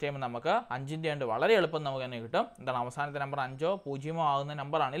ടൈമും ലാസ്റ്റ് ടൈമും നമുക്ക് 5ൻ്റെ ഉണ്ട് വളരെ എളുപ്പം നമുക്ക് തന്നെ കിട്ടും. എന്താണ്? അവസാനത്തെ നമ്പർ 5 0 ആകുന്ന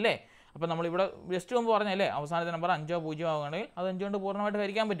നമ്പറാണല്ലേ? അപ്പോൾ നമ്മളിവിടെ ജസ്റ്റ് മുമ്പ് പറഞ്ഞല്ലേ അവസാനത്തെ നമ്പർ 5 0 ആവുകയാണെങ്കിൽ അത് 5 കൊണ്ട് പൂർണ്ണമായിട്ട്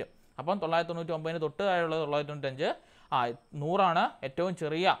ഹരിക്കാൻ പറ്റും. അപ്പം 999-ന് തൊട്ട് താഴെയുള്ളത് 995. 100 ഏറ്റവും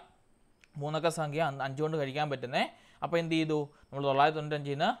ചെറിയ 3 അക്ക സംഖ്യ 5 കൊണ്ട് ഹരിക്കാൻ പറ്റുന്നത്. അപ്പോൾ എന്ത് ചെയ്തു? നമ്മൾ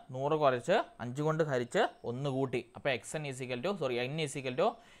 995-ന് 100 കുറച്ച് 5 കൊണ്ട് ഹരിച്ച് 1 കൂട്ടി. അപ്പോൾ N =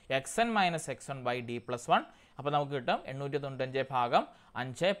 xn - x1/d + 1. അപ്പോൾ നമുക്ക് കിട്ടും 895 ഭാഗം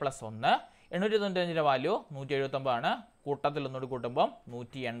 5 + 1. 895-ൻ്റെ വാല്യൂ 179 ആണ്. കൂട്ടത്തിൽ ഒന്നുകൂടി കൂട്ടുമ്പോൾ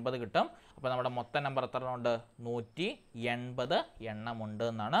 180 കിട്ടും. അപ്പോൾ നമ്മുടെ മൊത്തം നമ്പർ എത്ര ഉണ്ട്? 180 എണ്ണമുണ്ട്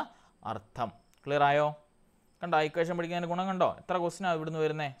എന്നാണ് അർത്ഥം. ക്ലിയർ ആയോ? കണ്ടോ? ഇക്വേഷൻ പഠിക്കാൻ ഗുണം കണ്ടോ? എത്ര ക്വസ്റ്റ്യനാണ് ഇവിടുന്ന്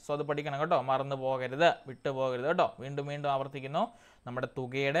വരുന്നത്? സോ അത് പഠിക്കണം കേട്ടോ. മറന്നു പോകരുത്, വിട്ടു പോകരുത് കേട്ടോ. വീണ്ടും ആവർത്തിക്കുന്നു. നമ്മുടെ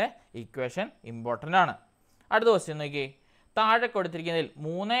തുകയുടെ ഇക്വേഷൻ ഇമ്പോർട്ടൻ്റ് ആണ്. അടുത്ത ക്വസ്റ്റ്യൻ നോക്കി. താഴെ കൊടുത്തിരിക്കുന്നതിൽ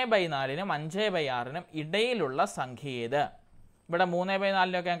 3/4-നും 5/6-നും ഇടയിലുള്ള സംഖ്യ ഏത്? ഇവിടെ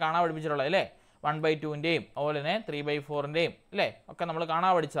 3/4-നൊക്കെ ഞാൻ കാണാൻ പഠിപ്പിച്ചിട്ടുള്ളത് അല്ലേ? 1/2-ൻ്റെയും അതുപോലെ തന്നെ 3/4-ൻ്റെയും അല്ലേ ഒക്കെ നമ്മൾ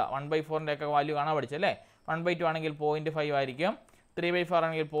കാണാൻ പഠിച്ച 1/4-ൻ്റെ ഒക്കെ വാല്യൂ കാണാൻ പഠിച്ചല്ലേ? 1/2 ആണെങ്കിൽ 0.5 ആയിരിക്കും, 3/4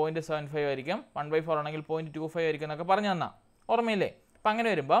 ആണെങ്കിൽ 0.75 ആയിരിക്കും, 1/4 ആണെങ്കിൽ 0.25 ആയിരിക്കും എന്നൊക്കെ പറഞ്ഞു തന്നാ ഓർമ്മയില്ലേ? അപ്പം അങ്ങനെ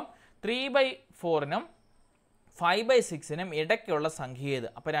വരുമ്പം 3/4നും 5/6നും ഇടയ്ക്കുള്ള സംഖ്യ ഏത്?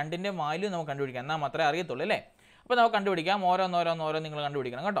 അപ്പോൾ രണ്ടിൻ്റെ വാല്യൂ നമുക്ക് കണ്ടുപിടിക്കാം, എന്നാൽ മാത്രമേ അറിയത്തുള്ളൂ അല്ലേ? അപ്പോൾ നമുക്ക് കണ്ടുപിടിക്കാം, ഓരോന്ന് നിങ്ങൾ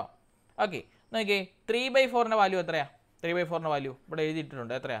കണ്ടുപിടിക്കണം കേട്ടോ. ഓക്കെ, നോക്കിയേ 3/4ൻ്റെ വാല്യൂ എത്രയാണ്? 3/4ൻ്റെ വാല്യൂ ഇവിടെ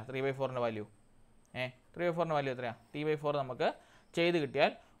എഴുതിയിട്ടുണ്ട്, എത്രയാണ് 3/4ൻ്റെ വാല്യൂ? 3/4ൻ്റെ വാല്യൂ എത്രയാണ്? 3/4 നമുക്ക് ചെയ്ത്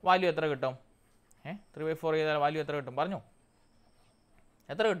കിട്ടിയാൽ വാല്യൂ എത്ര കിട്ടും? 3/4 ചെയ്താൽ വാല്യൂ എത്ര കിട്ടും പറഞ്ഞു?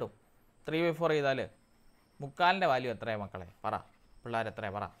 എത്ര കിട്ടും? 3/4 ചെയ്താൽ മുക്കാലിൻ്റെ വാല്യൂ എത്രയാണ് മക്കളെ? പറ പിള്ളേർ,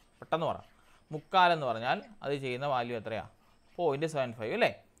 എത്രയാണ് പറ, പെട്ടെന്ന് പറ. മുക്കാലെന്ന് പറഞ്ഞാൽ അത് ചെയ്യുന്ന വാല്യൂ എത്രയാണ്? 0.75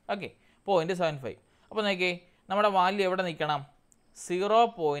 അല്ലേ? ഓക്കെ, 0.75. അപ്പോൾ നോക്കിയേ നമ്മുടെ വാല്യൂ എവിടെ നിൽക്കണം?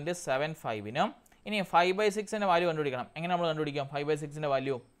 0.75നും ഇനി 5/6ൻ്റെ വാല്യൂ കണ്ടുപിടിക്കണം. എങ്ങനെ നമ്മൾ കണ്ടുപിടിക്കാം 5/6ൻ്റെ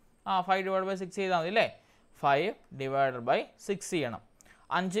വാല്യൂ? 5/6 ചെയ്താൽ മതി അല്ലേ? 5/6 ചെയ്യണം.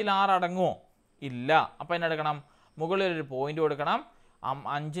 5ൽ 6 അടങ്ങുമോ? ഇല്ല. അപ്പോൾ എന്നെ എടുക്കണം? മുകളിലൊരു പോയിൻ്റ് കൊടുക്കണം,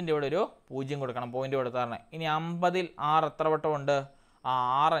 5ൻ്റെ ഇവിടെ ഒരു 0 കൊടുക്കണം, പോയിൻ്റ് കൊടുത്താറിന്. ഇനി 50ൽ 6 എത്ര വട്ടമുണ്ട്?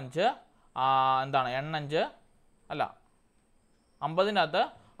 6 5 എന്താണ് 8 അല്ല 50ൻ്റെ അകത്ത്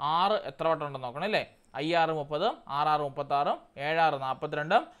 6 എത്ര വട്ടം ഉണ്ടെന്ന് നോക്കണം അല്ലേ? 5 6 30, 6 6 36, 7 6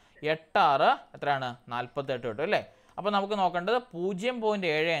 42, 8 6 എത്രയാണ്? 48 കിട്ടും അല്ലേ? അപ്പോൾ നമുക്ക് നോക്കേണ്ടത്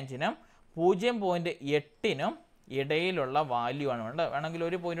 0.75നും 0.8നും ഇടയിലുള്ള വാല്യൂ ആണ് വേണ്ടത്. വേണമെങ്കിൽ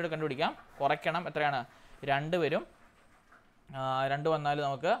ഒരു പോയിൻ്റ് കൂടെ കണ്ടുപിടിക്കാം, കുറയ്ക്കണം. എത്രയാണ്? 2 വരും, 2 വന്നാൽ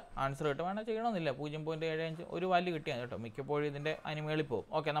നമുക്ക് ആൻസർ കിട്ടും. വേണം ചെയ്യണമെന്നില്ല, 0.75 ഒരു വാല്യൂ കിട്ടിയാൽ കേട്ടോ, മിക്കപ്പോഴും ഇതിൻ്റെ അതിനുമേളിൽ പോകും.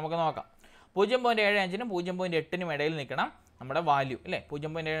 ഓക്കെ, നമുക്ക് നോക്കാം. 0.75നും 0.8നും ഇടയിൽ നിൽക്കണം നമ്മുടെ വാല്യൂ അല്ലേ?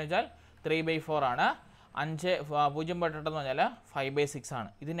 0.7 വെച്ചാൽ 3/4 ആണ്, 0.8 എന്ന് പറഞ്ഞാൽ 5/6 ആണ്.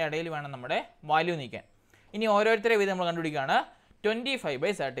 ഇതിൻ്റെ ഇടയിൽ വേണം നമ്മുടെ വാല്യൂ നിൽക്കാൻ. ഇനി ഓരോരുത്തരെ വീതം നമ്മൾ കണ്ടുപിടിക്കുകയാണ്.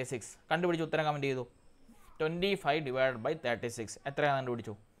 25/36 കണ്ടുപിടിച്ച് ഉത്തരം കമൻറ്റ് ചെയ്തു. 25/36 എത്രയാണ്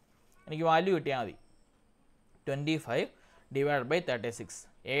കണ്ടുപിടിച്ചു? എനിക്ക് വാല്യൂ കിട്ടിയാൽ മതി. 25/36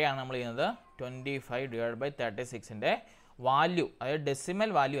 എ ആണ് നമ്മൾ ചെയ്യുന്നത്. 25/36ൻ്റെ വാല്യൂ, അതായത് ഡെസിമൽ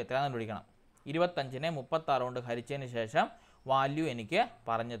വാല്യൂ എത്രയാണെന്ന് കണ്ടുപിടിക്കണം. 25നെ 36 കൊണ്ട് ഹരിച്ചതിന് ശേഷം വാല്യൂ എനിക്ക്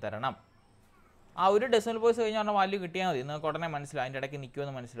പറഞ്ഞു തരണം. ആ ഒരു ഡെസിമൽ പോയിസ് കഴിഞ്ഞാൽ വാല്യൂ കിട്ടിയാൽ മതി, നിങ്ങൾക്ക് ഉടനെ മനസ്സിലാവും, അതിൻ്റെ ഇടയ്ക്ക്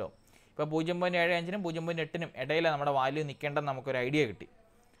നിൽക്കുമെന്ന് മനസ്സിലാവും. ഇപ്പോൾ 0.75നും 0.8നും ഇടയിലാണ് നമ്മുടെ വാല്യൂ നിൽക്കേണ്ടെന്ന് നമുക്കൊരു ഐഡിയ കിട്ടി.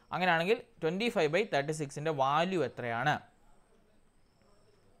 അങ്ങനെയാണെങ്കിൽ 25/36ൻ്റെ വാല്യൂ എത്രയാണ്?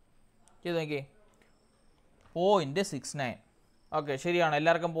 ചെയ്ത് നോക്കി. 0.69. ഓക്കെ, ശരിയാണ്.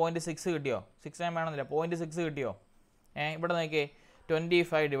 എല്ലാവർക്കും 0.6 കിട്ടിയോ? 69 വേണമെന്നില്ല, 0.6 കിട്ടിയോ? ഇവിടെ നോക്കിയേ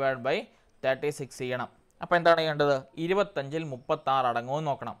 25/36 ചെയ്യണം. അപ്പോൾ എന്താണ് ചെയ്യേണ്ടത്? 25ൽ 36 അടങ്ങുമെന്ന്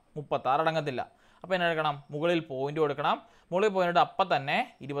നോക്കണം. 36 അടങ്ങത്തില്ല. അപ്പോൾ എന്നെ എടുക്കണം? മുകളിൽ പോയിൻ്റ് കൊടുക്കണം. മുകളിൽ പോയിൻ്റ് അപ്പം തന്നെ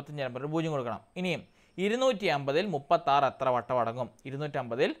 25 0 കൊടുക്കണം. ഇനിയും 250ൽ 36 എത്ര വട്ടം അടങ്ങും?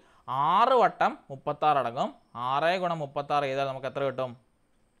 250ൽ 6 വട്ടം 36 അടങ്ങും. 6 × 36 ചെയ്താൽ നമുക്ക് എത്ര കിട്ടും?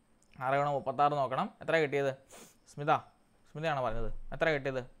 6 × 36 നോക്കണം. എത്ര കിട്ടിയത്? സ്മിതയാണ് പറഞ്ഞത്. എത്ര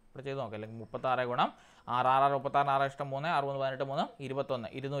കിട്ടിയത്? ഇവിടെ ചെയ്ത് നോക്കാം. അല്ലെങ്കിൽ 36 × 6 6 36 6 ഇഷ്ടം 3 6 18 3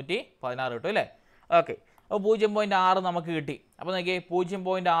 21 216 കിട്ടും അല്ലേ? ഓക്കെ, അപ്പോൾ 0.6 നമുക്ക് കിട്ടി. അപ്പോൾ നോക്കിയേ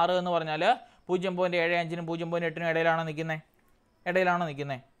 0.6 എന്ന് പറഞ്ഞാൽ 0.75നും 0.8നും ഇടയിലാണോ നിൽക്കുന്നത്?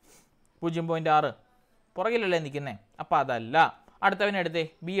 0.6 പുറകിലല്ലേ നിൽക്കുന്നത്? അപ്പോൾ അതല്ല. അടുത്തവനെ എടുത്തേ,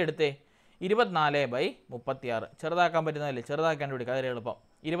 ബി എടുത്തേ. 24/36 ചെറുതാക്കാൻ പറ്റുന്നതല്ലേ? ചെറുതാക്കാൻ വേണ്ടി അതൊരു എളുപ്പം.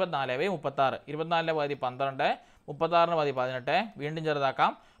 24/36, 24ൻ്റെ പകുതി 12, 36ൻ്റെ പകുതി 18, വീണ്ടും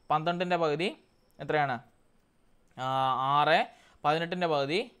ചെറുതാക്കാം. 12ൻ്റെ പകുതി എത്രയാണ്? 6, 18ൻ്റെ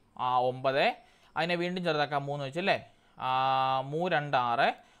പകുതി 9, അതിനെ വീണ്ടും ചെറുതാക്കാം 3 വെച്ചല്ലേ? 3 2 6,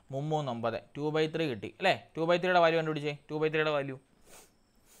 3 9, 2/3 കിട്ടി അല്ലേ? 2/3യുടെ വാല്യൂ കണ്ടുപിടിച്ചേ. 2/3യുടെ വാല്യൂ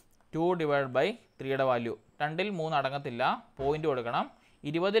 2/3യുടെ വാല്യൂ 2ൽ 3 അടങ്ങത്തില്ല, പോയിൻ്റ് കൊടുക്കണം.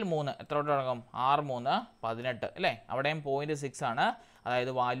 20ൽ 3 എത്ര വട്ടം അടങ്ങും? 6 3 18 അല്ലേ? അവിടെയും 0.6 ആണ്,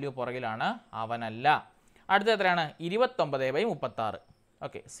 അതായത് വാല്യൂ പുറകിലാണ്, അവനല്ല. അടുത്ത എത്രയാണ്? 29/36.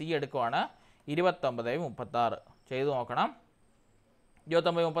 Okay, C എടുക്കുവാണ്. 29/36 ചെയ്ത് നോക്കണം.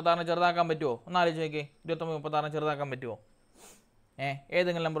 29/36 ചെറുതാക്കാൻ പറ്റുമോ? ഒന്ന് ആലോചിച്ച് നോക്കി. 29/36 ചെറുതാക്കാൻ പറ്റുമോ?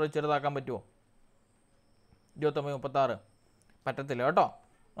 ഏതെങ്കിലും നമ്പർ ചെറുതാക്കാൻ പറ്റുമോ? 29/36 പറ്റത്തില്ല കേട്ടോ.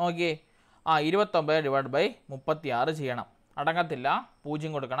 നോക്കിയേ, 29/36 ചെയ്യണം. അടങ്ങത്തില്ല,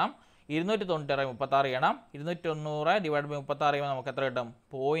 0 കൊടുക്കണം. 290/36 ചെയ്യണം. 290/36 ചെയ്യുമ്പോൾ നമുക്ക് എത്ര കിട്ടും?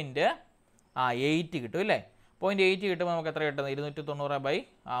 0.8 കിട്ടും അല്ലേ? 0.8 കിട്ടുമ്പോൾ നമുക്ക് എത്ര കിട്ടും?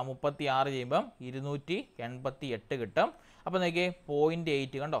 290/36 ചെയ്യുമ്പം 288 കിട്ടും. അപ്പോൾ നോക്കിയേ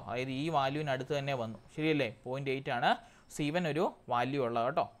 0.8 കണ്ടോ? അതായത് ഈ വാല്യൂവിന് അടുത്ത് തന്നെ വന്നു, ശരിയല്ലേ? 0.8 ആണ്. C1 ഒരു വാല്യൂ ഉള്ളത്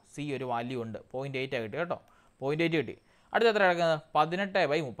കേട്ടോ. സി ഒരു വാല്യൂ ഉണ്ട്. 0.8 കിട്ടി കേട്ടോ. 0.8 കിട്ടി. അടുത്ത എത്ര കിടക്കുന്നത്?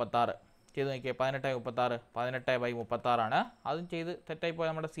 18/36 ചെയ്ത് നോക്കിയേ. 18/36 ആണ്. അതും ചെയ്ത് തെറ്റായി പോയാൽ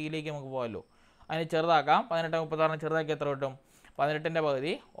നമ്മുടെ സിയിലേക്ക് നമുക്ക് പോകാമല്ലോ. അതിന് ചെറുതാക്കാം. 18/36 ചെറുതാക്കി എത്ര കിട്ടും? 18ൻ്റെ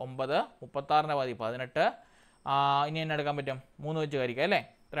പകുതി 9, 36ൻ്റെ പകുതി 18. ഇനി എന്നെ എടുക്കാൻ പറ്റും 3 വെച്ച് കഴിക്കുക അല്ലേ?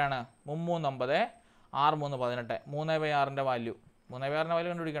 എത്രയാണ്? 3 9, 6 3 18. 3/6ൻ്റെ വാല്യൂ 3/6ൻ്റെ വാല്യൂ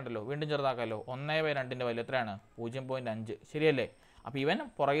കണ്ടുപിടിക്കണ്ടല്ലോ, വീണ്ടും ചെറുതാക്കാമല്ലോ. 1/2ൻ്റെ വാല്യൂ എത്രയാണ്? 0.5. ശരിയല്ലേ? അപ്പോൾ ഇവൻ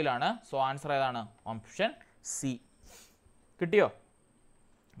പുറകിലാണ്. സോ ആൻസർ ഏതാണ്? Option C. കിട്ടിയോ?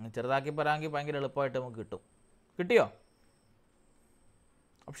 ചെറുതാക്കി പറയാമെങ്കിൽ ഭയങ്കര എളുപ്പമായിട്ട് നമുക്ക് കിട്ടും. കിട്ടിയോ?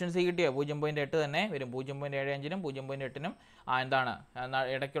 ഓപ്ഷൻ സി കിട്ടിയോ? 0.8 തന്നെ വരും. 0.75നും 0.8നും എന്താണ്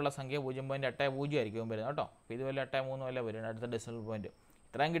ഇടയ്ക്കുള്ള സംഖ്യ 0.80 ആയിരിക്കും വരുന്നത് കേട്ടോ. അപ്പോൾ ഇത് വല്ല 83 വല്ല വരും അടുത്ത ഡെസിമൽ പോയിന്റ്.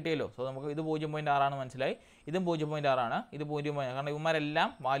 ഇത്രയും കിട്ടിയല്ലോ. സോ നമുക്ക് ഇത് 0.6 മനസ്സിലായി, ഇതും 0.6 ആണ്, ഇത് 0. കാരണം ഇവന്മാരെല്ലാം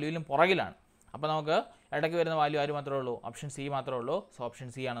വാല്യൂവിലും പുറകിലാണ്. അപ്പോൾ നമുക്ക് ഇടയ്ക്ക് വരുന്ന വാല്യൂ ആര് മാത്രമേ ഉള്ളൂ? ഓപ്ഷൻ സി മാത്രമേ ഉള്ളൂ. സോ ഓപ്ഷൻ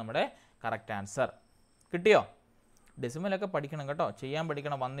സി ആണ് നമ്മുടെ കറക്റ്റ് ആൻസർ. കിട്ടിയോ? ഡെസിമലൊക്കെ പഠിക്കണം കേട്ടോ, ചെയ്യാൻ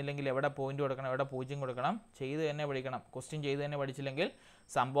പഠിക്കണം. വന്നില്ലെങ്കിൽ എവിടെ പോയിന്റ് കൊടുക്കണം, എവിടെ 0 കൊടുക്കണം, ചെയ്ത് തന്നെ പഠിക്കണം. ക്വസ്റ്റ്യൻ ചെയ്ത് തന്നെ പഠിച്ചില്ലെങ്കിൽ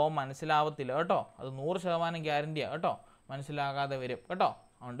സംഭവം മനസ്സിലാവത്തില്ല കേട്ടോ. അത് 100% ഗ്യാരണ്ടിയാണ് കേട്ടോ, മനസ്സിലാകാതെ വരും കേട്ടോ.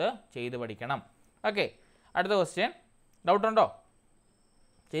 അതുകൊണ്ട് ചെയ്ത് പഠിക്കണം. ഓക്കെ, അടുത്ത ക്വസ്റ്റ്യൻ. ഡൗട്ടുണ്ടോ?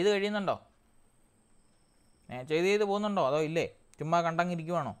 ചെയ്ത് കഴിയുന്നുണ്ടോ? ചെയ്ത് പോകുന്നുണ്ടോ അതോ ഇല്ലേ? ചുമ്മാ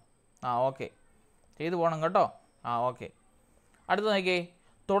കണ്ടങ്ങിരിക്കുവാണോ? ഓക്കെ, ചെയ്തു പോകണം കേട്ടോ. ഓക്കെ, അടുത്ത നോക്കിയേ.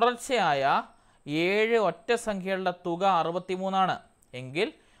 തുടർച്ചയായ 7 ഒറ്റ സംഖ്യകളുടെ തുക 63 എങ്കിൽ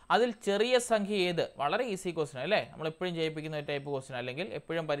അതിൽ ചെറിയ സംഖ്യ ഏത്? വളരെ ഈസി ക്വസ്റ്റ്യൻ അല്ലേ? നമ്മൾ എപ്പോഴും ജയിപ്പിക്കുന്ന ഒരു ടൈപ്പ് ക്വസ്റ്റ്യൻ, അല്ലെങ്കിൽ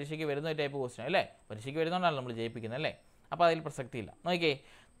എപ്പോഴും പരീക്ഷയ്ക്ക് വരുന്ന ഒരു ടൈപ്പ് ക്വസ്റ്റ്യൻ അല്ലേ? പരീക്ഷയ്ക്ക് വരുന്നതുകൊണ്ടാണ് നമ്മൾ ജയിപ്പിക്കുന്നത് അല്ലേ? അപ്പോൾ അതിൽ പ്രസക്തിയില്ല. നോക്കിയേ,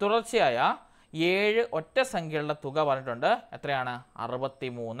 തുടർച്ചയായ 7 ഒറ്റ സംഖ്യകളുടെ തുക പറഞ്ഞിട്ടുണ്ട്. എത്രയാണ്?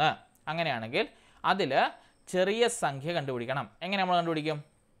 63. അങ്ങനെയാണെങ്കിൽ അതിൽ ചെറിയ സംഖ്യ കണ്ടുപിടിക്കണം. എങ്ങനെ നമ്മൾ കണ്ടുപിടിക്കും?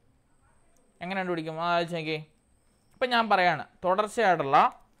 ആലോചിച്ച് നോക്കിയേ. ഇപ്പം ഞാൻ പറയാണ്, തുടർച്ചയായിട്ടുള്ള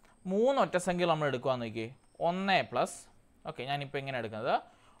 3 ഒറ്റ സംഖ്യകൾ നമ്മൾ എടുക്കുകയെന്ന് നോക്കിയേ. 1 + ഓക്കെ, ഞാനിപ്പോൾ ഇങ്ങനെ എടുക്കുന്നത്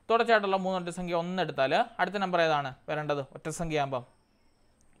തുടർച്ചയായിട്ടുള്ള 3 ഒറ്റ സംഖ്യ 1 എടുത്താൽ അടുത്ത നമ്പർ ഏതാണ് വരേണ്ടത്? ഒറ്റ സംഖ്യ ആകുമ്പം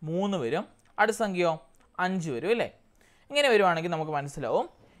 3 വരും, അടുത്ത സംഖ്യയോ 5 വരും അല്ലേ? ഇങ്ങനെ വരുവാണെങ്കിൽ നമുക്ക് മനസ്സിലാവും.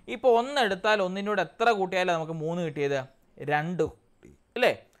 ഇപ്പോൾ 1 എടുത്താൽ 1-നോട് എത്ര കൂട്ടിയാലും നമുക്ക് 3 കിട്ടിയത്? 2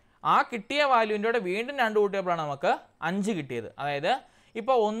 അല്ലേ? ആ കിട്ടിയ വാല്യൂവിൻ്റെ കൂടെ വീണ്ടും 2 കൂട്ടിയപ്പോഴാണ് നമുക്ക് 5 കിട്ടിയത്. അതായത്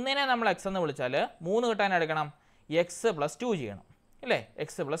ഇപ്പോൾ 1-നെ നമ്മൾ x എന്ന് വിളിച്ചാൽ 3 കിട്ടാൻ എടുക്കണം x + 2 ചെയ്യണം അല്ലേ? x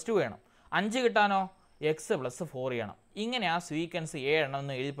 + 2 ചെയ്യണം. 5 കിട്ടാനോ x + 4 ചെയ്യണം. ഇങ്ങനെ ആ സ്വീക്വൻസ് 7 എണ്ണം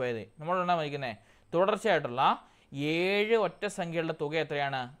എന്ന് എഴുതിപ്പോയത്. നമ്മളെണ്ണം വഹിക്കുന്നത് തുടർച്ചയായിട്ടുള്ള 7 ഒറ്റ സംഖ്യകളുടെ തുക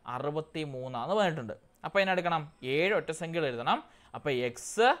എത്രയാണ്? 63 എന്ന് പറഞ്ഞിട്ടുണ്ട്. അപ്പോൾ അതിനെടുക്കണം 7 ഒറ്റ സംഖ്യകൾ എഴുതണം. അപ്പോൾ x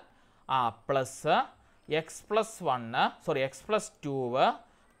plus x + 1 sorry x + 2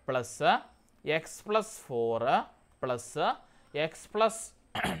 plus x + 4 plus x +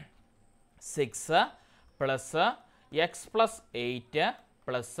 6 plus x + 8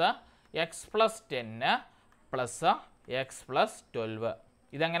 plus x + 10 plus x + 12.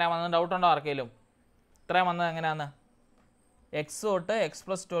 ഇതെങ്ങനെയാണ് വന്നത്? ഡൗട്ടുണ്ടോ ആർക്കെങ്കിലും? ഇത്രയും വന്നത് എങ്ങനെയാണ്? x തൊട്ട് x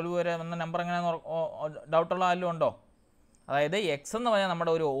 + 12 വരെ വന്ന നമ്പർ എങ്ങനെയാണെന്ന് ഡൗട്ടുള്ള ആരും ഉണ്ടോ? അതായത് x എന്ന് പറഞ്ഞാൽ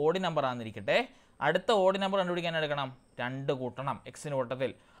നമ്മുടെ ഒരു ഓഡ് നമ്പർ ആണെന്നിരിക്കട്ടെ. അടുത്ത ഓഡ് നമ്പർ കണ്ടുപിടിക്കാൻ എടുക്കണം 2 കൂട്ടണം എക്സിന്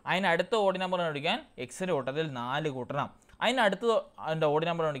കൂട്ടത്തിൽ. അതിന് അടുത്ത ഓഡ് നമ്പർ കണ്ടുപിടിക്കാൻ എക്സിന് കൂട്ടത്തിൽ 4 കൂട്ടണം. അതിനടുത്ത് അതിൻ്റെ ഓഡ്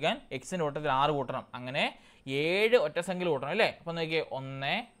നമ്പർ കണ്ടുപിടിക്കാൻ എക്സിന് കൂട്ടത്തിൽ 6 കൂട്ടണം. അങ്ങനെ 7 ഒറ്റ സംഖ്യയിൽ കൂട്ടണം അല്ലേ? അപ്പം നോക്കിയേ,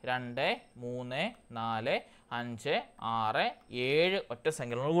 1 2 3 4 5 6 7 ഒറ്റ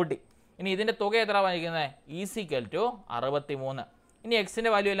സംഖ്യകൾ കൂട്ടി. ഇനി ഇതിൻ്റെ തുക എത്ര വായിക്കുന്നത്? = 63. ഇനി എക്സിൻ്റെ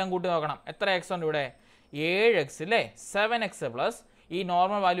വാല്യൂ എല്ലാം കൂട്ടി നോക്കണം. എത്ര എക്സ് ഉണ്ട് ഇവിടെ? 7x അല്ലേ? 7x പ്ലസ് ഈ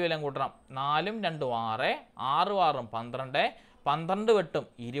നോർമൽ വാല്യൂ എല്ലാം കൂട്ടണം. 4 2 6 6 6 12 12 8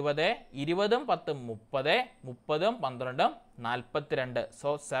 20 20 10 30 30 12 42. So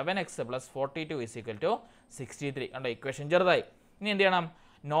 7x + 42 = 63. കണ്ടോ, ഇക്വേഷൻ ചെറുതായി. ഇനി എന്ത് ചെയ്യണം?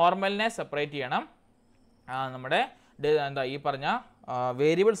 നോർമലിനെ സെപ്പറേറ്റ് ചെയ്യണം. നമ്മുടെ ഈ പറഞ്ഞ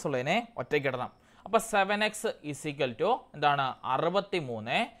വേരിയബിൾസ് ഉള്ളതിനെ ഒറ്റയ്ക്ക് ഇടണം. അപ്പോൾ 7x = എന്താണ്?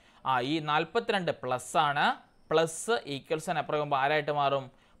 63. ഈ 42 പ്ലസ് ആണ്. പ്ലസ് ഈക്വൽസിന് അപ്പുറം ആരായിട്ട് മാറും?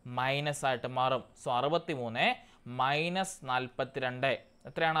 മൈനസ് ആയിട്ട് മാറും. So 63 minus 42.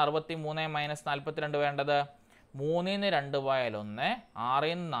 എത്രയാണ് 63 മൈനസ് 42 വേണ്ടത്? 3-ന് 2 പോയാൽ 1,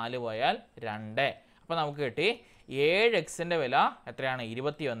 6-ന് 4 പോയാൽ 2. അപ്പോൾ നമുക്ക് കിട്ടി 7xൻ്റെ വില എത്രയാണ്?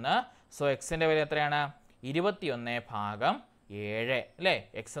 21. സോ എക്സിൻ്റെ വില എത്രയാണ്? 21/7 അല്ലേ?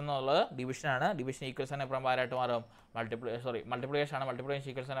 എക്സ് എന്നുള്ളത് ഡിവിഷനാണ്. ഡിവിഷൻ ഈക്വൽസിന് അപ്പുറം ആരായിട്ട് മാറും? മൾട്ടിപ്ലിക്കേഷൻ ആണ്. മൾട്ടിപ്ലിക്കേഷൻ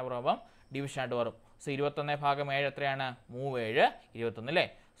ഈക്വൽസിന് അപ്പുറം ഡിവിഷനായിട്ട് മാറും. സോ 21/7 എത്രയാണ്? 3 21 അല്ലേ?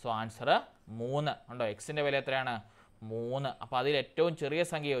 സോ ആൻസർ 3 ഉണ്ടോ? എക്സിൻ്റെ വില എത്രയാണ്? 3. അപ്പോൾ അതിൽ ഏറ്റവും ചെറിയ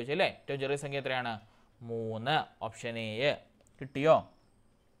സംഖ്യ ചോദിച്ചു അല്ലേ? ഏറ്റവും ചെറിയ സംഖ്യ എത്രയാണ്? 3. Option A. കിട്ടിയോ?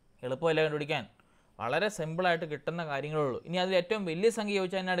 എളുപ്പമല്ലേ കണ്ടുപിടിക്കാൻ? വളരെ സിമ്പിളായിട്ട് കിട്ടുന്ന കാര്യങ്ങളേ ഉള്ളൂ. ഇനി അതിൽ ഏറ്റവും വലിയ സംഖ്യ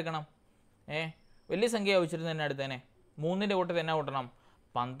ചോദിച്ചാൽ തന്നെ എടുക്കണം. വലിയ സംഖ്യ ചോദിച്ചിട്ട് തന്നെ എടുത്തേനെ. 3-ൻ്റെ കൂട്ടത്തിൽ തന്നെ കൂട്ടണം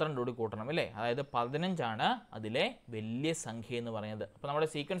 12 കൂടി കൂട്ടണം അല്ലേ? അതായത് 15 അതിലെ വലിയ സംഖ്യ എന്ന് പറയുന്നത്. അപ്പോൾ നമ്മുടെ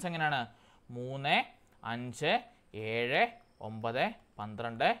സീക്വൻസ് എങ്ങനെയാണ്? 3 5 7 9,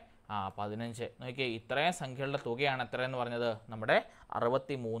 12, 15. നോക്കിയേ, ഇത്രയും സംഖ്യകളുടെ തുകയാണ് എത്രയെന്ന് പറഞ്ഞത്? നമ്മുടെ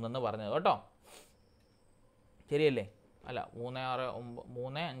 63 എന്ന് പറഞ്ഞത് കേട്ടോ. ശരിയല്ലേ? അല്ല, 3, 6,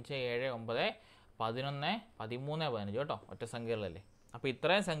 3, 5, 7, 9, 11, 13, 15 കേട്ടോ. ഒറ്റ സംഖ്യകളല്ലേ. അപ്പോൾ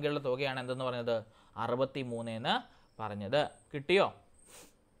ഇത്രയും സംഖ്യകളുടെ തുകയാണ് എന്തെന്ന് പറഞ്ഞത്? 63 എന്ന് പറഞ്ഞത്. കിട്ടിയോ?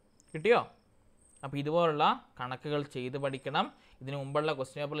 അപ്പോൾ ഇതുപോലുള്ള കണക്കുകൾ ചെയ്ത് പഠിക്കണം. ഇതിനു മുമ്പുള്ള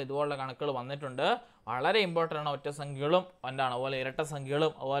ക്വസ്റ്റ്യൻ പേപ്പറിൽ ഇതുപോലുള്ള കണക്കുകൾ വന്നിട്ടുണ്ട്. വളരെ ഇമ്പോർട്ടൻ്റ് ആണ്. ഒറ്റ സംഖ്യകളും അതുപോലെ ഇരട്ട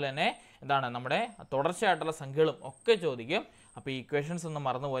സംഖ്യകളും അതുപോലെ തന്നെ നമ്മുടെ തുടർച്ചയായിട്ടുള്ള സംഖ്യകളും ഒക്കെ ചോദിക്കും. അപ്പോൾ ഈ ഇക്വേഷൻസ് ഒന്നും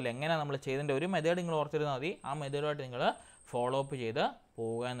മറന്നുപോലെ എങ്ങനെ നമ്മൾ ചെയ്തതിൻ്റെ ഒരു മെത്തേഡ് നിങ്ങൾ ഓർത്തിരുന്നാൽ മതി. ആ മെത്തേഡുമായിട്ട് നിങ്ങൾ ഫോളോ അപ്പ് ചെയ്ത്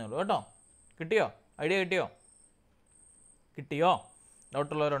പോവുക എന്നുള്ളൂ കേട്ടോ. കിട്ടിയോ? ഐഡിയ കിട്ടിയോ?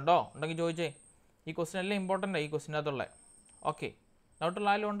 ഡൗട്ടുള്ളവരുണ്ടോ? ഉണ്ടെങ്കിൽ ചോദിച്ചേ. ഈ ക്വസ്റ്റ്യൻ എല്ലാം ഇമ്പോർട്ടൻ്റ് ആണ് ഈ ക്വസ്റ്റ്യനകത്തുള്ള. ഓക്കെ, ഡൗട്ടുള്ള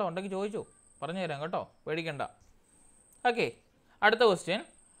ആരും ഉണ്ടോ? ഉണ്ടെങ്കിൽ ചോദിച്ചു, പറഞ്ഞു തരാം കേട്ടോ, പേടിക്കണ്ട. ഓക്കെ, അടുത്ത ക്വസ്റ്റ്യൻ.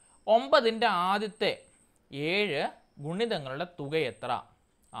 9ൻ്റെ ആദ്യത്തെ 7 ഗുണിതങ്ങളുടെ തുക എത്ര?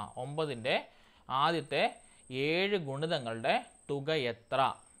 9ൻ്റെ ആദ്യത്തെ 7 ഗുണിതങ്ങളുടെ തുക എത്ര?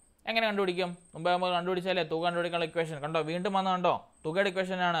 എങ്ങനെ കണ്ടുപിടിക്കും? മുമ്പ് നമ്മൾ കണ്ടുപിടിച്ചാലേ തുക കണ്ടുപിടിക്കാനുള്ള ഇക്വേഷൻ കണ്ടോ, വീണ്ടും വന്ന് കണ്ടോ. തുകയുടെ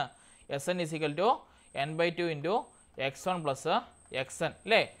ഇക്വേഷനാണ് Sn = n/2 × x1 + xn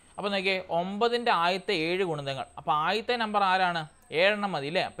അല്ലേ. അപ്പോൾ നോക്കിയേ, 9ൻ്റെ ആദ്യത്തെ 7 ഗുണിതങ്ങൾ. അപ്പോൾ ആദ്യത്തെ നമ്പർ ആരാണ്? 7 എണ്ണം മതി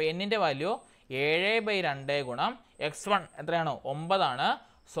അല്ലേ. അപ്പോൾ എന്നിൻ്റെ വാല്യൂ 7/2 × x1 എത്രയാണ്? 9 ആണ്.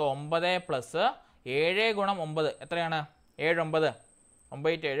 സോ 9 + 7 × 9 എത്രയാണ്? 7, 9,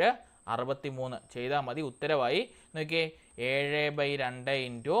 9, 7, 63 ചെയ്താൽ മതി. ഉത്തരവായി. നോക്കിയേ, 7/2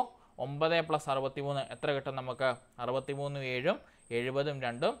 × 9 + 63 എത്ര കിട്ടും നമുക്ക്? 63, 7,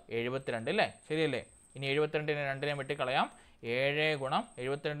 70, 2, 72 അല്ലേ. ശരിയല്ലേ? ഇനി 72നെ 2നെ വെട്ടിക്കളയാം. 7 ×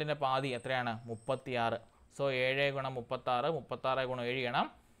 72ൻ്റെ പാതി എത്രയാണ്? 36. സോ 7 × 36, 36 × 7 ചെയ്യണം.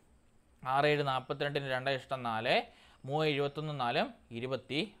 6, 7, 42, 2 ഇഷ്ടം 4, 3, 71, 4,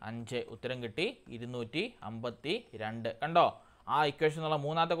 25. ഉത്തരം കിട്ടി 252. കണ്ടോ? ആ ഇക്വേഷൻ എന്നുള്ള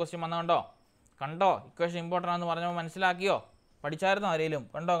മൂന്നാമത്തെ ക്വസ്റ്റ്യൻ വന്ന കണ്ടോ? ഇക്വേഷൻ ഇമ്പോർട്ടൻ്റ് ആണെന്ന് പറഞ്ഞപ്പോൾ മനസ്സിലാക്കിയോ? പഠിച്ചായിരുന്നോ ആരെങ്കിലും?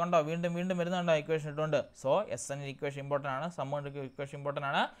 കണ്ടോ വീണ്ടും വരുന്നുണ്ടോ ഇക്വേഷൻ ഇട്ടുകൊണ്ട്? സോ Sn ഇക്വേഷൻ ഇമ്പോർട്ടൻ്റ് ആണ്. സമ്മ് ഇക്വേഷൻ ഇമ്പോർട്ടൻ്റ്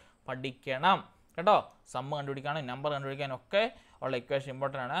ആണ്. പഠിക്കണം കേട്ടോ. സമ്മ് കണ്ടുപിടിക്കാനും നമ്പർ കണ്ടുപിടിക്കാനും ഒക്കെ ഉള്ള ഇക്വേഷൻ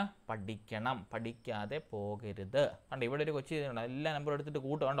ഇമ്പോർട്ടൻ്റ് ആണ്. പഠിക്കണം, പഠിക്കാതെ പോകരുത്. കണ്ടോ, ഇവിടെ ഒരു കൊച്ചി ചെയ്തിട്ടുണ്ട്. എല്ലാ നമ്പറും എടുത്തിട്ട്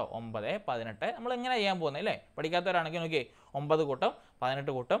കൂട്ടും. കണ്ടോ, 9, 18 നമ്മൾ എങ്ങനെ ചെയ്യാൻ പോകുന്നത് അല്ലേ. പഠിക്കാത്തവരാണെങ്കിൽ നോക്കി, 9 കൂട്ടും,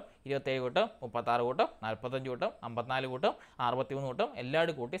 18 കൂട്ടും, 27 കൂട്ടും, 36 കൂട്ടും, 45 കൂട്ടും, 54 കൂട്ടും, 63 കൂട്ടും.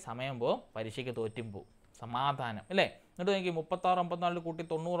 എല്ലാവരും കൂട്ടി സമയം പോവും, പരീക്ഷയ്ക്ക് തോറ്റും പോവും. സമാധാനം അല്ലേ. എന്നിട്ട് നോക്കി 36, 54 കൂട്ടി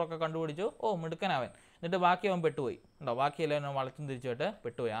 90 കണ്ടുപിടിച്ചു. മിടുക്കനാവൻ. എന്നിട്ട് ബാക്കി അവൻ പെട്ടുപോയി. ഉണ്ടോ, ബാക്കി എല്ലാവരും വളച്ചും തിരിച്ചിട്ട്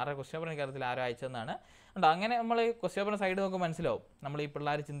പെട്ടുപോയി. ആരുടെ ക്വസ്റ്റ്യൻ പേപ്പർ എനിക്കറിയത്തില്ല, ആരും അയച്ചതെന്നാണ്. ഉണ്ടോ, അങ്ങനെ നമ്മൾ ഈ ക്വസ്റ്റ്യൻ പേപ്പറിൻ്റെ സൈഡ് നോക്കുമ്പോൾ മനസ്സിലാവും നമ്മൾ ഈ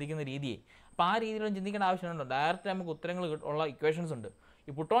പിള്ളേർ ചിന്തിക്കുന്ന രീതിയെ. അപ്പോൾ ആ രീതിയിലൊന്നും ചിന്തിക്കേണ്ട ആവശ്യമുണ്ടോ? ഡയറക്റ്റ് നമുക്ക് ഉത്തരങ്ങൾ ഉള്ള ഇക്വേഷൻസ് ഉണ്ട്. ഈ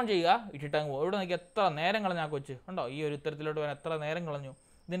പുട്ടോൺ ചെയ്യുക, ഇട്ടിട്ടങ്ങ് പോകും. ഇവിടെ നോക്കി എത്ര നേരം കളഞ്ഞാൽ കൊച്ച്. ഉണ്ടോ, ഈ ഒരു ഉത്തരത്തിലോട്ട് വരാൻ എത്ര നേരം കളഞ്ഞു.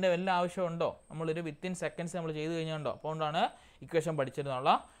 ഇതിൻ്റെ വല്ല ആവശ്യമുണ്ടോ? നമ്മളൊരു വിത്തിൻ സെക്കൻഡ്സ് നമ്മൾ ചെയ്ത് കഴിഞ്ഞുണ്ടോ. അപ്പോൾ കൊണ്ടാണ് ഇക്വേഷൻ പഠിച്ചിരുന്നുള്ള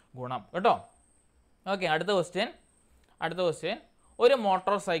ഗുണം കേട്ടോ. ഓക്കെ, അടുത്ത ക്വസ്റ്റ്യൻ. ഒരു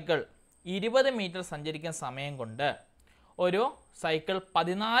മോട്ടോർ സൈക്കിൾ 20 മീറ്റർ സഞ്ചരിക്കുന്ന സമയം കൊണ്ട് ഒരു cycle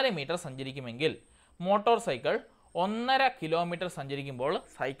 14 metre സഞ്ചരിക്കുമെങ്കിൽ motor cycle 1.5 kilometre സഞ്ചരിക്കുമ്പോൾ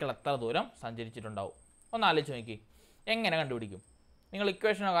സൈക്കിൾ എത്ര ദൂരം സഞ്ചരിച്ചിട്ടുണ്ടാവും? ഒന്ന് ആലോചിച്ച് നോക്കി. എങ്ങനെ കണ്ടുപിടിക്കും? നിങ്ങൾ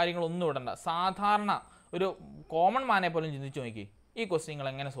ഇക്വേഷനോ കാര്യങ്ങളോ ഒന്നും ഇടണ്ട. സാധാരണ ഒരു കോമൺ മാനെ പോലും ചിന്തിച്ച് നോക്കി. ഈ ക്വസ്റ്റ്യൻ നിങ്ങൾ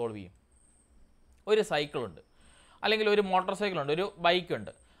എങ്ങനെ സോൾവ് ചെയ്യും? ഒരു സൈക്കിളുണ്ട്, അല്ലെങ്കിൽ ഒരു മോട്ടോർ സൈക്കിളുണ്ട്, ഒരു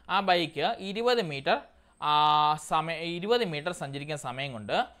ബൈക്കുണ്ട്. ആ ബൈക്ക് 20 മീറ്റർ സഞ്ചരിക്കുന്ന സമയം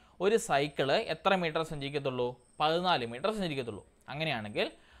കൊണ്ട് ഒരു സൈക്കിള് എത്ര മീറ്റർ സഞ്ചരിക്കത്തുള്ളൂ? 14 മീറ്റർ സഞ്ചരിക്കത്തുള്ളൂ. അങ്ങനെയാണെങ്കിൽ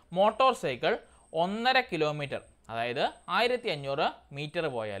മോട്ടോർ സൈക്കിൾ 1.5 കിലോമീറ്റർ, അതായത് 1500 മീറ്റർ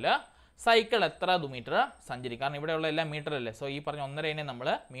പോയാൽ സൈക്കിൾ എത്ര മീറ്റർ സഞ്ചരിക്കും? കാരണം ഇവിടെയുള്ള എല്ലാം മീറ്റർ അല്ലേ. സോ ഈ പറഞ്ഞ 1.5നെ നമ്മൾ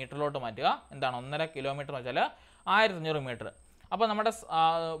മീറ്ററിലോട്ട് മാറ്റുക. എന്താണ് 1.5 കിലോമീറ്റർ എന്ന് വെച്ചാൽ 1500 മീറ്റർ. അപ്പോൾ നമ്മുടെ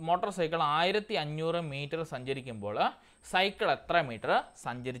മോട്ടോർ സൈക്കിൾ 1500 മീറ്റർ സഞ്ചരിക്കുമ്പോൾ സൈക്കിൾ എത്ര മീറ്റർ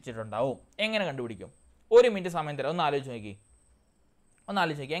സഞ്ചരിച്ചിട്ടുണ്ടാവും? എങ്ങനെ കണ്ടുപിടിക്കും? 1 മിനിറ്റ് സമയം തരാം. ഒന്ന് ആലോചിച്ച് നോക്കി.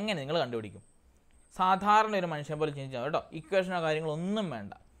 എങ്ങനെ നിങ്ങൾ കണ്ടുപിടിക്കും? സാധാരണ ഒരു മനുഷ്യൻ പോലെ ചിന്തിച്ചാൽ കേട്ടോ. ഇക്വേഷനോ കാര്യങ്ങളൊന്നും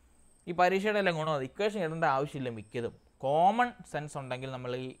വേണ്ട. ഈ പരീക്ഷയുടെ എല്ലാം ഗുണം ഇക്വേഷൻ ഇടേണ്ട ആവശ്യമില്ല. മിക്കതും കോമൺ സെൻസ് ഉണ്ടെങ്കിൽ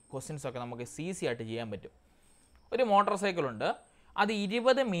നമ്മൾ ഈ ക്വസ്റ്റ്യൻസൊക്കെ നമുക്ക് ഈസി ആയിട്ട് ചെയ്യാൻ പറ്റും. ഒരു മോട്ടോർ സൈക്കിളുണ്ട്, അത്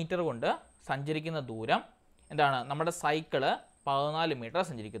 20 മീറ്റർ കൊണ്ട് സഞ്ചരിക്കുന്ന ദൂരം എന്താണ്? നമ്മുടെ സൈക്കിള് 14 മീറ്റർ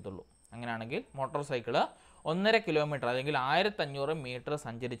സഞ്ചരിക്കത്തുള്ളൂ. അങ്ങനെയാണെങ്കിൽ മോട്ടോർ സൈക്കിള് 1.5 കിലോമീറ്റർ അല്ലെങ്കിൽ 1500 മീറ്റർ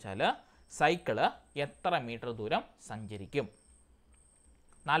സഞ്ചരിച്ചാൽ സൈക്കിള് എത്ര മീറ്റർ ദൂരം സഞ്ചരിക്കും?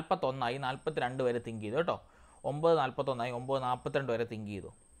 41 42 വരെ തിങ്ക് ചെയ്തു കേട്ടോ. 9:41 9:42 വരെ തിങ്ക്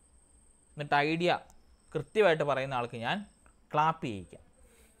ചെയ്തു. എന്നിട്ട് ഐഡിയ കൃത്യമായിട്ട് പറയുന്ന ആൾക്ക് ഞാൻ ക്ലാപ്പ് ചെയ്യിക്കാം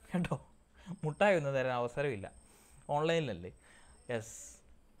കേട്ടോ. മുട്ടായി ഒന്നും തരാൻ അവസരമില്ല, ഓൺലൈനിലല്ലേ. യെസ്,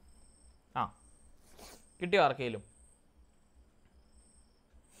 കിട്ടിയോ ആർക്കെങ്കിലും?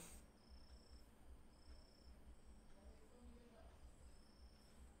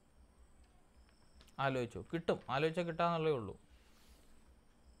 ആലോചിച്ചു, കിട്ടും, ആലോചിച്ചാൽ കിട്ടാന്നുള്ളേ ഉള്ളൂ.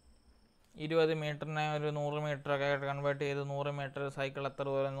 20 മീറ്ററിനെ ഒരു 100 മീറ്ററൊക്കെ കൺവേർട്ട് ചെയ്ത് 100 മീറ്റർ സൈക്കിൾ എത്ര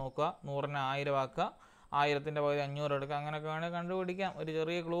ദൂരം നോക്കുക, 100നെ 1000 ആക്കുക, 1000ൻ്റെ പകുതി 500 എടുക്കുക, അങ്ങനെയൊക്കെ വേണമെങ്കിൽ കണ്ടുപിടിക്കാം. ഒരു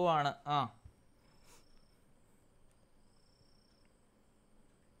ചെറിയ ക്ലൂ ആണ്.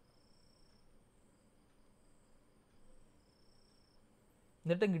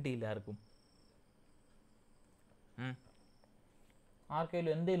 എന്നിട്ടും കിട്ടിയില്ല ആർക്കും.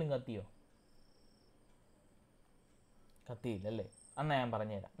 ആർക്കെങ്കിലും എന്തേലും കത്തിയോ? കത്തിയില്ലല്ലേ? അന്ന് ഞാൻ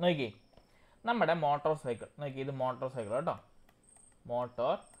പറഞ്ഞുതരാം. നോക്കി, നമ്മുടെ മോട്ടോർ സൈക്കിൾ നോക്കി, ഇത് മോട്ടോർ സൈക്കിൾ കേട്ടോ,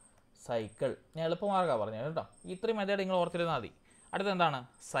 മോട്ടോർ സൈക്കിൾ. ഞാൻ എളുപ്പമാർഗ്ഗമാണ് പറഞ്ഞത് കേട്ടോ. ഇത്രയും മെത്തേഡ് നിങ്ങൾ ഓർത്തിരുന്നാൽ മതി. അടുത്ത എന്താണ്?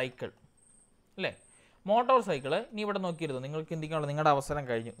 സൈക്കിൾ അല്ലേ? Motor cycle. ഇനി ഇവിടെ നോക്കിയിരുന്നു, നിങ്ങൾക്ക് ചിന്തിക്കാനുള്ള നിങ്ങളുടെ അവസരം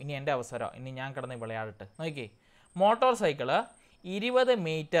കഴിഞ്ഞു, ഇനി എൻ്റെ അവസരമാണ്, ഇനി ഞാൻ കിടന്ന് വിളയാടട്ടെ. നോക്കി, മോട്ടോർ സൈക്കിള് 20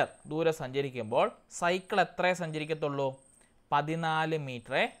 മീറ്റർ ദൂരെ സഞ്ചരിക്കുമ്പോൾ സൈക്കിൾ എത്രയേ സഞ്ചരിക്കത്തുള്ളൂ? 14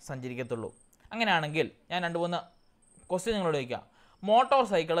 മീറ്ററേ സഞ്ചരിക്കത്തുള്ളൂ. അങ്ങനെയാണെങ്കിൽ ഞാൻ 2-3 ക്വസ്റ്റ്യൻ നിങ്ങളോട് ചോദിക്കാം. മോട്ടോർ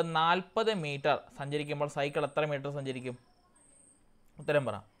സൈക്കിൾ 40 മീറ്റർ സഞ്ചരിക്കുമ്പോൾ സൈക്കിൾ എത്ര മീറ്റർ സഞ്ചരിക്കും? ഉത്തരം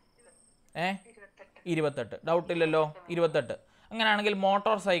പറ. 28. ഡൗട്ടില്ലല്ലോ, 28. അങ്ങനെയാണെങ്കിൽ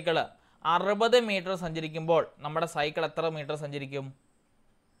മോട്ടോർ സൈക്കിൾ 60 മീറ്റർ സഞ്ചരിക്കുമ്പോൾ നമ്മുടെ സൈക്കിൾ എത്ര മീറ്റർ സഞ്ചരിക്കും?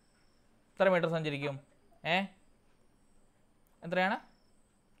 എത്ര മീറ്റർ സഞ്ചരിക്കും? എത്രയാണ്?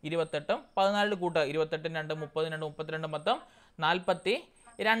 28ഉം 14 കൂട്ടുക. 28 2 32 32 മൊത്തം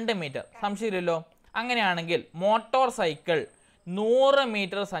 42 മീറ്റർ. സംശയമില്ലല്ലോ. അങ്ങനെയാണെങ്കിൽ മോട്ടോർ സൈക്കിൾ 100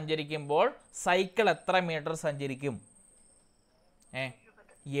 മീറ്റർ സഞ്ചരിക്കുമ്പോൾ സൈക്കിൾ എത്ര മീറ്റർ സഞ്ചരിക്കും?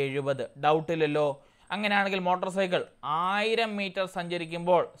 70. ഡൗട്ടില്ലല്ലോ. അങ്ങനെയാണെങ്കിൽ മോട്ടോർ സൈക്കിൾ 1000 മീറ്റർ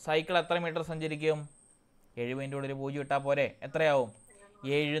സഞ്ചരിക്കുമ്പോൾ സൈക്കിൾ എത്ര മീറ്റർ സഞ്ചരിക്കും? 70ൻ്റെ കൂടെ ഒരു 0 ഇട്ടാൽ പോരെ? എത്രയാവും?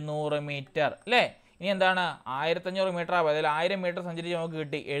 700 മീറ്റർ അല്ലേ? ഇനി എന്താണ്? 1500 മീറ്റർ ആവുക. അതിൽ 1000 മീറ്റർ സഞ്ചരിച്ച് നമുക്ക്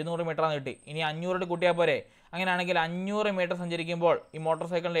കിട്ടി, 700 മീറ്ററാണ് കിട്ടി. ഇനി 500 കൂട്ടിയാൽ പോരെ? അങ്ങനെയാണെങ്കിൽ 500 മീറ്റർ സഞ്ചരിക്കുമ്പോൾ ഈ മോട്ടോർ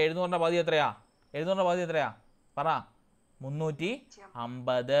സൈക്കിളിൻ്റെ 700ൻ്റെ പകുതി എത്രയാ? 700ൻ്റെ പകുതി എത്രയാ? പറ.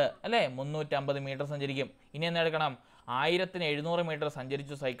 350 അല്ലേ? 350 മീറ്റർ സഞ്ചരിക്കും. ഇനി എന്താ എടുക്കണം? 1000ന് 700 മീറ്റർ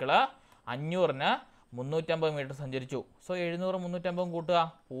സഞ്ചരിച്ചു സൈക്കിള്, 500ന് 350 മീറ്റർ സഞ്ചരിച്ചു. സോ 700 350 കൂട്ടുക.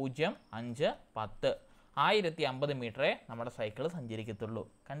 0 5 10. 1050 മീറ്ററേ നമ്മുടെ സൈക്കിൾ സഞ്ചരിക്കത്തുള്ളൂ.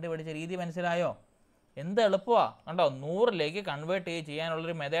 കണ്ടുപിടിച്ച രീതി മനസ്സിലായോ? എന്ത് എളുപ്പമാണ് കണ്ടോ. 100ലേക്ക് കൺവേർട്ട്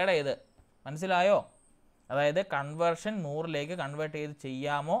ചെയ്യാനുള്ളൊരു മെത്തേഡ് ഇത്. മനസ്സിലായോ? അതായത് കൺവേർഷൻ 100ലേക്ക് കൺവേർട്ട് ചെയ്ത്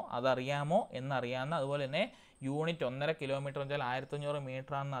ചെയ്യാമോ അതറിയാമോ എന്നറിയാവുന്ന, അതുപോലെ തന്നെ യൂണിറ്റ് 1.5 കിലോമീറ്റർ വെച്ചാൽ 1500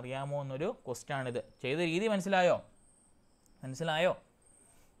 മീറ്റർ ആണെന്ന് അറിയാമോ എന്നൊരു ക്വസ്റ്റ്യൻ ആണിത്. ചെയ്ത രീതി മനസ്സിലായോ? മനസ്സിലായോ?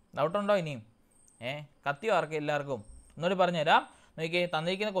 ഡൗട്ടുണ്ടോ ഇനിയും? കത്തിയോ ആർക്കും? എല്ലാവർക്കും ഒന്നുകൂടി പറഞ്ഞുതരാം. നോക്കിയേ,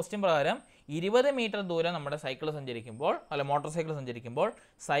 തന്നിരിക്കുന്ന ക്വസ്റ്റ്യൻ പ്രകാരം 20 മീറ്റർ ദൂരം നമ്മുടെ സൈക്കിൾ സഞ്ചരിക്കുമ്പോൾ, അല്ല മോട്ടോർ സൈക്കിൾ സഞ്ചരിക്കുമ്പോൾ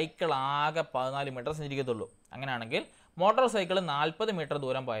സൈക്കിൾ ആകെ 14 മീറ്റർ സഞ്ചരിക്കത്തുള്ളൂ. അങ്ങനെയാണെങ്കിൽ മോട്ടോർ സൈക്കിൾ 40 മീറ്റർ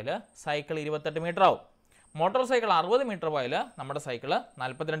ദൂരം പോയാൽ സൈക്കിൾ 28 മീറ്റർ ആവും. മോട്ടോർ സൈക്കിൾ 60 മീറ്റർ പോയാൽ നമ്മുടെ സൈക്കിൾ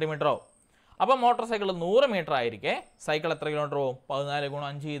 42 മീറ്റർ ആവും. അപ്പം മോട്ടോർ സൈക്കിൾ 100 മീറ്റർ ആയിരിക്കെ സൈക്കിൾ എത്ര കിലോമീറ്റർ പോകും? 14 ×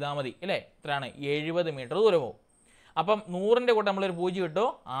 5 ചെയ്താൽ മതി അല്ലേ? എത്രയാണ്? 70 മീറ്റർ ദൂരം പോകും. അപ്പം 100ൻ്റെ കൂടെ നമ്മളൊരു 0 ഇട്ടു.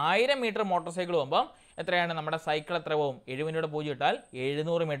 1000 മീറ്റർ മോട്ടോർ സൈക്കിൾ പോകുമ്പം എത്രയാണ്? നമ്മുടെ സൈക്കിൾ എത്ര പോകും? 70ൻ്റെ 0 ഇട്ടാൽ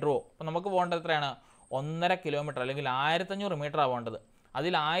 700 മീറ്റർ പോകും. അപ്പം നമുക്ക് പോകേണ്ടത് എത്രയാണ്? 1.5 കിലോമീറ്റർ അല്ലെങ്കിൽ 1500 മീറ്റർ ആവേണ്ടത്.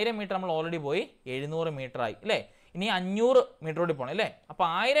 അതിൽ 1000 മീറ്റർ നമ്മൾ ഓൾറെഡി പോയി, 700 മീറ്റർ ആയി അല്ലേ? ഇനി 500 മീറ്റർ കൂടി പോകണം അല്ലേ? അപ്പോൾ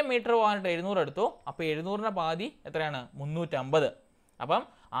 1000 മീറ്റർ പോകാനായിട്ട് 700 എടുത്തു. അപ്പോൾ 700ൻ്റെ പാതി എത്രയാണ്? 350. അപ്പം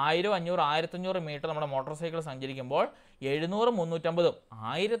 1000 500 1500 മീറ്റർ നമ്മുടെ മോട്ടോർ സൈക്കിൾ സഞ്ചരിക്കുമ്പോൾ 700 350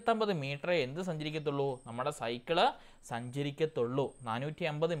 1050 മീറ്ററേ എന്ത് സഞ്ചരിക്കത്തുള്ളൂ? നമ്മുടെ സൈക്കിള് സഞ്ചരിക്കത്തുള്ളൂ.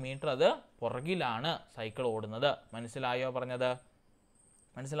 450 മീറ്റർ അത് പുറകിലാണ് സൈക്കിൾ ഓടുന്നത്. മനസ്സിലായോ പറഞ്ഞത്?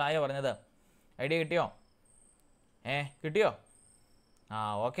 മനസ്സിലായോ പറഞ്ഞത്? ഐഡിയ കിട്ടിയോ? കിട്ടിയോ?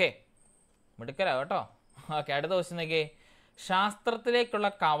 ഓക്കെ, മിടുക്കരാ കേട്ടോ. ഓക്കെ, അടുത്ത ക്വസ്റ്റ്യൻ നോക്കിയേ. ശാസ്ത്രത്തിലേക്കുള്ള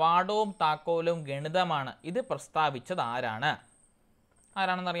കവാടവും താക്കോലും ഗണിതമാണ്. ഇത് പ്രസ്താവിച്ചത് ആരാണ്?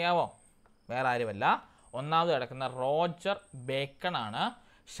 ആരാണെന്നറിയാവോ? വേറെ ആരുമല്ല, ഒന്നാമത് കിടക്കുന്ന റോജർ ബേക്കൺ ആണ്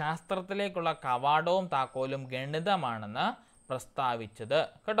ശാസ്ത്രത്തിലേക്കുള്ള കവാടവും താക്കോലും ഗണിതമാണെന്ന് പ്രസ്താവിച്ചത്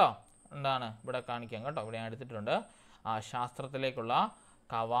കേട്ടോ. എന്താണ് ഇവിടെ കാണിക്കാം കേട്ടോ, ഇവിടെ ഞാൻ എടുത്തിട്ടുണ്ട്. ശാസ്ത്രത്തിലേക്കുള്ള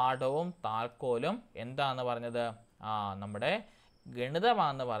കവാടവും താക്കോലും എന്താണെന്ന് പറഞ്ഞത്? നമ്മുടെ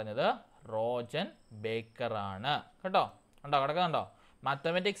ഗണിതമാണെന്ന് പറഞ്ഞത് റോജർ ബേക്കർ ആണ് കേട്ടോ. ഉണ്ടോ? കിടക്കുന്നുണ്ടോ?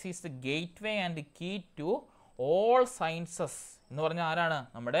 Mathematics is the gate way and key to all sciences എന്ന് പറഞ്ഞാൽ ആരാണ്?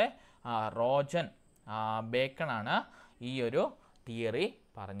 നമ്മുടെ റോജർ ബേക്കൺ ആണ് ഈ ഒരു തിയറി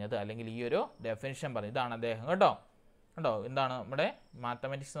പറഞ്ഞത്, അല്ലെങ്കിൽ ഈ ഒരു ഡെഫിനിഷൻ പറഞ്ഞത്. ഇതാണ് അദ്ദേഹം കേട്ടോ. കേട്ടോ, എന്താണ് നമ്മുടെ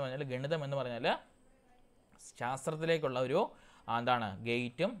മാത്തമാറ്റിക്സ് എന്ന് പറഞ്ഞാൽ, ഗണിതം എന്ന് പറഞ്ഞാൽ ശാസ്ത്രത്തിലേക്കുള്ള ഒരു എന്താണ്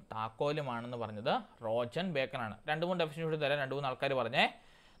ഗേറ്റും താക്കോലുമാണെന്ന് പറഞ്ഞത് റോജർ ബേക്കൺ ആണ്. 2-3 ഡെഫിനിഷൻ കൂടി തരാം. 2-3 ആൾക്കാർ പറഞ്ഞേ.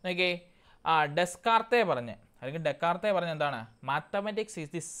 നോക്കിയേ, ഡെസ്കാർത്തെ പറഞ്ഞ് അല്ലെങ്കിൽ ഡെക്കാർത്തെ പറഞ്ഞ എന്താണ്? Mathematics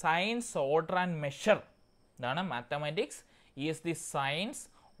is the science order and measure. എന്താണ്? Mathematics is the science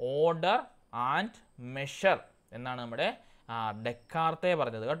order and measure എന്നാണ് നമ്മുടെ ഡെക്കാർത്തെ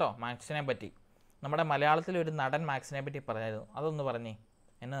പറഞ്ഞത് കേട്ടോ മാത്സിനെ പറ്റി. നമ്മുടെ മലയാളത്തിൽ ഒരു നടൻ മാത്സിനെ പറ്റി പറഞ്ഞായിരുന്നു, അതൊന്ന് പറഞ്ഞേ,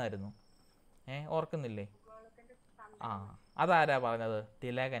 എന്നതായിരുന്നു? ഓർക്കുന്നില്ലേ? അതാരാ പറഞ്ഞത്?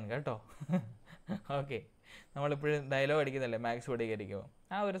 തിലകൻ കേട്ടോ. ഓക്കെ, നമ്മളിപ്പോഴും ഡയലോഗ് അടിക്കുന്നില്ലേ മാത്സ് പഠിക്കാതിരിക്കുമ്പോൾ,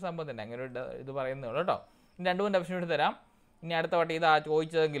 ആ ഒരു സംഭവം തന്നെ, അങ്ങനെ ഒരു ഇത് പറയുന്നുള്ളൂ കേട്ടോ. ഇനി 2-3 ഡെഫിനിഷൻ എടുത്ത് തരാം. ഇനി അടുത്ത വട്ടം ഇതാ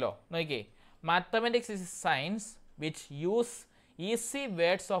ചോദിച്ചതെങ്കിലോ നോക്കിയേ. Mathematics is science which use easy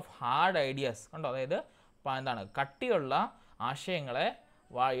words of hard ideas. കണ്ടോ, അതായത് എന്താണ്, കട്ടിയുള്ള ആശയങ്ങളെ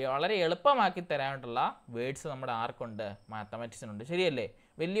വളരെ എളുപ്പമാക്കി തരാനായിട്ടുള്ള വേർഡ്സ് നമ്മുടെ ആർക്കുണ്ട്? മാത്തമാറ്റിക്സിനുണ്ട്. ശരിയല്ലേ?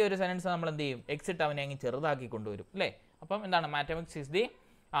 വലിയൊരു സെൻറ്റൻസ് നമ്മൾ എന്ത് ചെയ്യും? എക്സിറ്റ് അവനെ അങ്ങ് ചെറുതാക്കി കൊണ്ടുവരും അല്ലേ? അപ്പം എന്താണ്, mathematics is the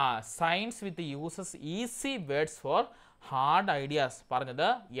science with uses easy words four hard ideas. പറഞ്ഞത്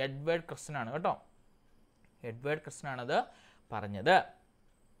എഡ്വേർഡ് ക്രിസ്റ്റൻ ആണ് കേട്ടോ. എഡ്വേർഡ് ക്രിസ്റ്റൻ ആണത് പറഞ്ഞത്.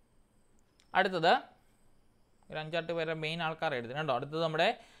 അടുത്തത് ഒരു 5-8 പേരെ മെയിൻ ആൾക്കാർ എഴുതുന്നത് കേട്ടോ. അടുത്തത് നമ്മുടെ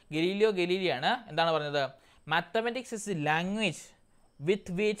ഗലീലിയോ ഗലീലിയാണ്. എന്താണ് പറഞ്ഞത്? Mathematics is the language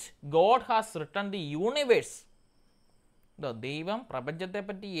with which God has written the universe. ദൈവം പ്രപഞ്ചത്തെ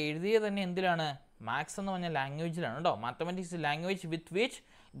പറ്റി എഴുതിയത് തന്നെ എന്തിലാണ്? മാത്സ് എന്ന് പറഞ്ഞ ലാംഗ്വേജിലാണ് കേട്ടോ. Mathematics language with which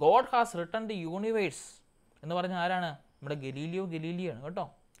God has written the universe എന്ന് പറഞ്ഞ ആരാണ്? നമ്മുടെ ഗലീലിയോ ഗലീലിയാണ് കേട്ടോ.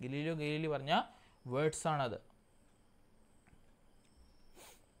 ഗലീലിയോ ഗലീലി പറഞ്ഞ വേർഡ്സ് ആണത്.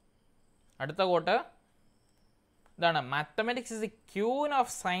 അടുത്ത കോട്ട് ഇതാണ്, mathematics is the queen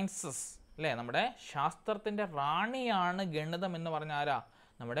of sciences അല്ലേ? നമ്മുടെ ശാസ്ത്രത്തിൻ്റെ റാണിയാണ് ഗണിതം എന്ന് പറഞ്ഞ ആരാ?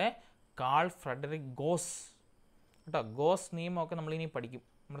 നമ്മുടെ കാൾ ഫ്രെഡറിക് ഗോസ് കേട്ടോ. ഗോസ് നിയമമൊക്കെ നമ്മളിനി പഠിക്കും,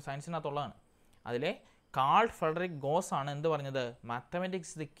 നമ്മുടെ സയൻസിനകത്തുള്ളതാണ്. അതിലെ കാൾ ഫ്രെഡറിക് ഗോസ് ആണ് എന്ത് പറഞ്ഞത്?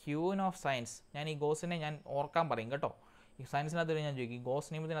 Mathematics the queen of science. ഞാൻ ഈ ഗോസിനെ ഞാൻ ഓർക്കാൻ പറയും കേട്ടോ. ഈ സയൻസിനകത്ത് ഞാൻ ചോദിക്കും, ഗോസ്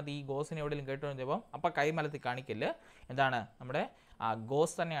നിയമത്തിനകത്ത് ഈ ഗോസിനെ എവിടെയെങ്കിലും കേട്ടു കഴിഞ്ഞപ്പോൾ അപ്പോൾ കൈമലത്തിൽ കാണിക്കല്. എന്താണ്, നമ്മുടെ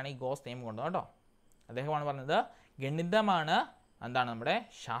ഗോസ് തന്നെയാണ് ഈ ഗോസ് നിയമം കൊണ്ടത് കേട്ടോ. അദ്ദേഹമാണ് പറഞ്ഞത് ഗണിതമാണ് എന്താണ് നമ്മുടെ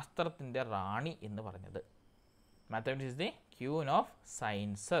ശാസ്ത്രത്തിൻ്റെ റാണി എന്ന് പറഞ്ഞത്. Mathematics the queen of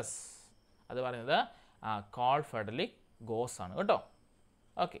sciences അത് പറഞ്ഞത് കാൾ ഫ്രെഡറിക് ഗോസ് ആണ് കേട്ടോ.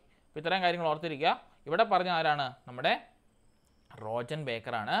 ഓക്കെ, അപ്പോൾ ഇത്രയും കാര്യങ്ങൾ ഓർത്തിരിക്കുക. ഇവിടെ പറഞ്ഞ ആരാണ്? നമ്മുടെ റോജൻ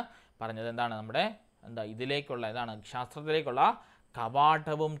ബേക്കറാണ് പറഞ്ഞത്. എന്താണ് നമ്മുടെ ഇതിലേക്കുള്ള ശാസ്ത്രത്തിലേക്കുള്ള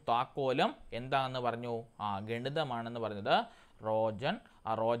കവാടവും താക്കോലും എന്താണെന്ന് പറഞ്ഞു? ഗണിതമാണെന്ന് പറഞ്ഞത്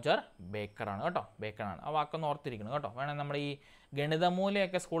റോജർ ബേക്കറാണ് കേട്ടോ. ബേക്കറാണ്. ആ വാക്കൊന്ന് ഓർത്തിരിക്കണം കേട്ടോ. വേണമെങ്കിൽ നമ്മുടെ ഈ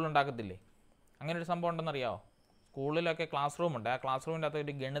ഗണിതമൂലയൊക്കെ സ്കൂളിൽ ഉണ്ടാക്കത്തില്ലേ? അങ്ങനെ ഒരു സംഭവം ഉണ്ടെന്നറിയാമോ? സ്കൂളിലൊക്കെ ക്ലാസ് റൂം ഉണ്ട്. ആ ക്ലാസ് റൂമിൻ്റെ അകത്ത്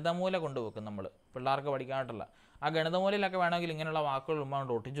ഒരു ഗണിതമൂല കൊണ്ടുവെക്കും നമ്മൾ, പിള്ളേർക്ക് പഠിക്കാനായിട്ടുള്ള. ആ ഗണിതമൂലയിലൊക്കെ വേണമെങ്കിൽ ഇങ്ങനെയുള്ള വാക്കുകൾ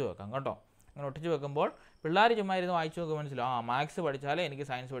കൊണ്ട് ഒട്ടിച്ച് വെക്കാം കേട്ടോ. അങ്ങനെ ഒട്ടിച്ച് വെക്കുമ്പോൾ പിള്ളേർ ചുമ്മാ ഇരുന്ന് വായിച്ചു നോക്കുക, മനസ്സിലാവും മാത്സ് പഠിച്ചാലേ എനിക്ക്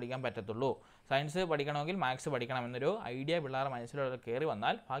സയൻസ് പഠിക്കാൻ പറ്റത്തുള്ളൂ, സയൻസ് പഠിക്കണമെങ്കിൽ മാത്സ് പഠിക്കണം എന്നൊരു ഐഡിയ പിള്ളേരുടെ മനസ്സിലൂടെ കയറി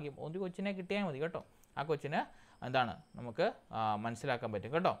വന്നാൽ ഭാഗ്യം. ഒരു കൊച്ചിനെ കിട്ടിയാൽ മതി കേട്ടോ. ആ കൊച്ചിന് എന്താണ് നമുക്ക് മനസ്സിലാക്കാൻ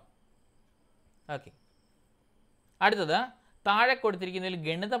പറ്റും കേട്ടോ. ഓക്കെ, അടുത്തത് താഴെ കൊടുത്തിരിക്കുന്നതിൽ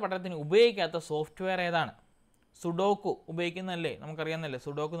ഗണിത പഠനത്തിന് ഉപയോഗിക്കാത്ത സോഫ്റ്റ്വെയർ ഏതാണ്? സുഡോക്കു ഉപയോഗിക്കുന്നതല്ലേ, നമുക്കറിയാമെന്നല്ലേ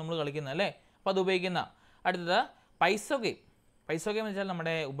സുഡോക്കു നമ്മൾ കളിക്കുന്നതല്ലേ, അപ്പോൾ അത് ഉപയോഗിക്കുന്ന. അടുത്തത് പൈസോ ഗെയിം. പൈസോ ഗെയിം എന്ന് വെച്ചാൽ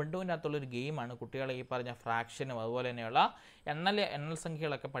നമ്മുടെ ഉബുണ്ടുവിൻ്റെ അകത്തുള്ളൊരു ഗെയിമാണ്. കുട്ടികളെ ഈ പറഞ്ഞ ഫ്രാക്ഷനും അതുപോലെ തന്നെയുള്ള എണ്ണൽ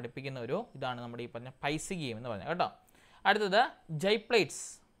സംഖ്യകളൊക്കെ പഠിപ്പിക്കുന്ന ഒരു ഇതാണ് നമ്മുടെ ഈ പറഞ്ഞ പൈസ ഗെയിം എന്ന് പറഞ്ഞാൽ കേട്ടോ. അടുത്തത് ജൈപ്ലേറ്റ്സ്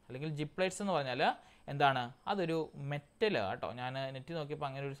അല്ലെങ്കിൽ ജിപ്ലേറ്റ്സ് എന്ന് പറഞ്ഞാൽ എന്താണ്? അതൊരു മെറ്റൽ കേട്ടോ. ഞാൻ നെറ്റ് നോക്കിയപ്പോൾ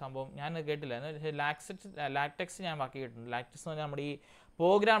അങ്ങനെ ഒരു സംഭവം ഞാൻ കേട്ടില്ല. ലാറ്റക്സ് ഞാൻ വർക്ക് ചെയ്തിട്ടുണ്ട്. ലാറ്റക്സ് എന്ന് പറഞ്ഞാൽ നമ്മുടെ ഈ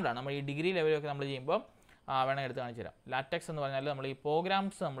പ്രോഗ്രാംഡാണ്. നമ്മൾ ഈ ഡിഗ്രി ലെവലൊക്കെ നമ്മൾ ചെയ്യുമ്പോൾ വേണമെങ്കിൽ എടുത്ത് കാണിച്ചു തരാം. ലാറ്റക്സ് എന്ന് പറഞ്ഞാൽ നമ്മൾ ഈ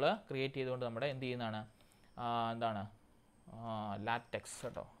പ്രോഗ്രാംസ് നമ്മൾ ക്രിയേറ്റ് ചെയ്തുകൊണ്ട് നമ്മുടെ എന്ത് ചെയ്യുന്നതാണ്? എന്താണ് ലാറ്റക്സ്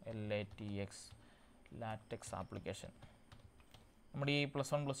കേട്ടോ, LATX ലാറ്റക്സ് ആപ്ലിക്കേഷൻ. നമ്മുടെ ഈ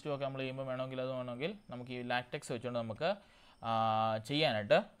 +1 +2 ഒക്കെ നമ്മൾ ചെയ്യുമ്പോൾ വേണമെങ്കിൽ നമുക്ക് ഈ ലാറ്റക്സ് വെച്ചുകൊണ്ട് നമുക്ക്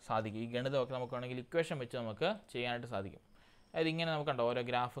ചെയ്യാനായിട്ട് സാധിക്കും. ഈ ഗണിതമൊക്കെ നമുക്ക് വേണമെങ്കിൽ ഇക്വേഷൻ വെച്ച് നമുക്ക് ചെയ്യാനായിട്ട് സാധിക്കും. അതായത് ഇങ്ങനെ നമുക്ക് കണ്ടോ ഓരോ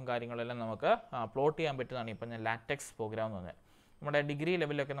ഗ്രാഫും കാര്യങ്ങളെല്ലാം നമുക്ക് പ്ലോട്ട് ചെയ്യാൻ പറ്റുന്നതാണ് ഈ പറഞ്ഞ ലാറ്റക്സ് പ്രോഗ്രാം എന്ന് പറഞ്ഞാൽ. നമ്മുടെ ഡിഗ്രി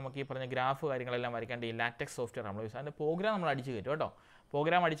ലെവലിലൊക്കെ നമുക്ക് ഈ പറഞ്ഞ ഗ്രാഫ് കാര്യങ്ങളെല്ലാം വരയ്ക്കേണ്ട ഈ ലാറ്റക്സ് സോഫ്റ്റ്വെയർ നമ്മൾ യൂസ്. അതിൻ്റെ പ്രോഗ്രാം നമ്മൾ അടിച്ച് കയറ്റും കേട്ടോ.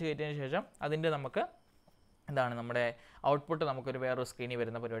 പ്രോഗ്രാം അടിച്ച് കയറ്റിയതിന് ശേഷം അതിൻ്റെ നമുക്ക് എന്താണ് നമ്മുടെ ഔട്ട്പുട്ട് നമുക്കൊരു വേറൊരു സ്ക്രീനിൽ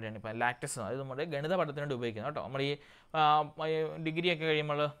വരുന്ന പരിപാടിയാണ് ഇപ്പോൾ ലാറ്റക്സ്. അത് നമ്മുടെ ഗണിത പഠനത്തിന് വേണ്ടി ഉപയോഗിക്കുന്നത് കേട്ടോ. നമ്മൾ ഈ ഡിഗ്രിയൊക്കെ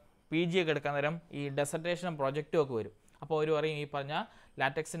കഴിയുമ്പോൾ PG ഒക്കെ എടുക്കാൻ നേരം ഈ ഡെസർട്ടേഷനും പ്രൊജക്റ്റും ഒക്കെ വരും. അപ്പോൾ അവർ പറയും ഈ പറഞ്ഞ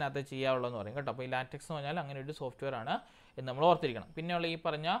ലാറ്റക്സിനകത്ത് ചെയ്യാവുള്ളതെന്ന് പറയും കേട്ടോ. അപ്പോൾ ഈ ലാറ്റക്സ് എന്ന് പറഞ്ഞാൽ അങ്ങനെ ഒരു സോഫ്റ്റ്വെയർ ആണ് എന്ന് നമ്മൾ ഓർത്തിരിക്കണം. പിന്നെയുള്ള ഈ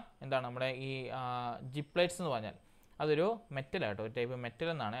പറഞ്ഞ എന്താണ് നമ്മുടെ ഈ ജിപ്ലേറ്റ്സ് എന്ന് പറഞ്ഞാൽ അതൊരു മെറ്റലാട്ടോ, ഒരു ടൈപ്പ് മെറ്റൽ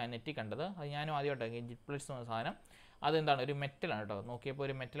എന്നാണ് ഞാൻ നെറ്റിൽ കണ്ടത്. അത് ഞാനും ആദ്യമായിട്ടാണ് ഈ ജിപ്ലേറ്റ്സ് എന്ന സാധനം. അതെന്താണ് ഒരു മെറ്റലാണ് കേട്ടോ. നോക്കിയപ്പോൾ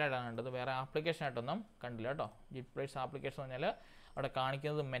ഒരു മെറ്റലായിട്ടാണ് കണ്ടത്, വേറെ ആപ്ലിക്കേഷനായിട്ടൊന്നും കണ്ടില്ല കേട്ടോ. ജിപ്ലേറ്റ്സ് ആപ്ലിക്കേഷൻ എന്ന് പറഞ്ഞാൽ അവിടെ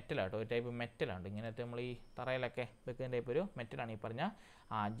കാണിക്കുന്നത് മെറ്റലാട്ടോ, ഒരു ടൈപ്പ് മെറ്റലാണ്. ഇങ്ങനത്തെ നമ്മൾ ഈ തറയിലൊക്കെ വെക്കുന്ന ടൈപ്പ് ഒരു മെറ്റലാണ് ഈ പറഞ്ഞ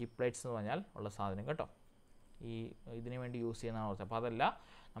ജിപ്ലേറ്റ്സ് എന്ന് പറഞ്ഞാൽ ഉള്ള സാധനം കേട്ടോ. ഈ ഇതിനു വേണ്ടി യൂസ് ചെയ്യുന്നതാണ് ഓർത്തത്. അപ്പോൾ അതല്ല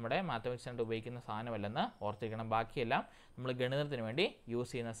നമ്മുടെ മാത്തമാറ്റിക്സിനായിട്ട് ഉപയോഗിക്കുന്ന സാധനമല്ലെന്ന് ഓർത്തിരിക്കണം. ബാക്കിയെല്ലാം നമ്മൾ ഗണിതത്തിന് വേണ്ടി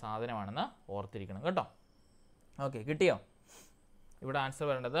യൂസ് ചെയ്യുന്ന സാധനമാണെന്ന് ഓർത്തിരിക്കണം കേട്ടോ. ഓക്കെ, കിട്ടിയോ? ഇവിടെ ആൻസർ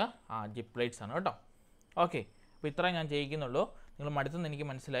വരേണ്ടത് ജിപ്ലൈറ്റ്സ് ആണ് കേട്ടോ. ഓക്കെ, അപ്പോൾ ഇത്രയും ഞാൻ ചെയ്യിക്കുന്നുള്ളൂ. നിങ്ങൾ മടുത്തെന്ന് എനിക്ക്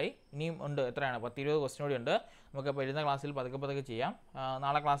മനസ്സിലായി. ഇനിയും ഉണ്ട്, എത്രയാണ് 10-20 ക്വസ്റ്റ്യൻ കൂടി ഉണ്ട്. നമുക്ക് വരുന്ന ക്ലാസ്സിൽ പതുക്കെ ചെയ്യാം.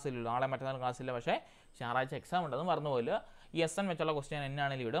 നാളെ ക്ലാസ്സിലില്ല, നാളെ മറ്റന്നാൾ ക്ലാസ്സില്ല, പക്ഷേ ഞായറാഴ്ച എക്സാം ഉണ്ടെന്ന് മറന്നുപോയില്ല. ഈ എസ് എൻ വെച്ചുള്ള ക്വസ്റ്റ്യൻ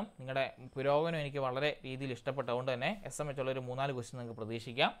എന്നാണെങ്കിലും ഇടും. നിങ്ങളുടെ പുരോഗമനം എനിക്ക് വളരെ രീതിയിൽ ഇഷ്ടപ്പെട്ടതുകൊണ്ട് തന്നെ എസ് എൻ വെച്ചുള്ള ഒരു 3-4 ക്വസ്റ്റ്യൻ നിങ്ങൾക്ക്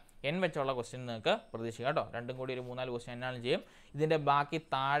പ്രതീക്ഷിക്കാം. എൻ വെച്ചുള്ള ക്വസ്റ്റ്യൻ നിങ്ങൾക്ക് പ്രതീക്ഷിക്കാം കേട്ടോ. രണ്ടും കൂടി ഒരു 3-4 ക്വസ്റ്റ്യൻ എന്നാലും ചെയ്യും. ഇതിൻ്റെ ബാക്കി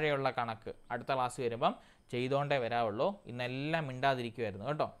താഴെയുള്ള കണക്ക് അടുത്ത ക്ലാസ് വരുമ്പം ചെയ്തുകൊണ്ടേ വരാവുള്ളൂ. ഇന്നെല്ലാം മിണ്ടാതിരിക്കുമായിരുന്നു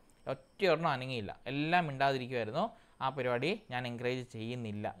കേട്ടോ. ഒറ്റയൊരെണ്ണം അനങ്ങിയില്ല, എല്ലാം മിണ്ടാതിരിക്കുമായിരുന്നു. ആ പരിപാടി ഞാൻ എൻകറേജ്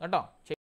ചെയ്യുന്നില്ല കേട്ടോ.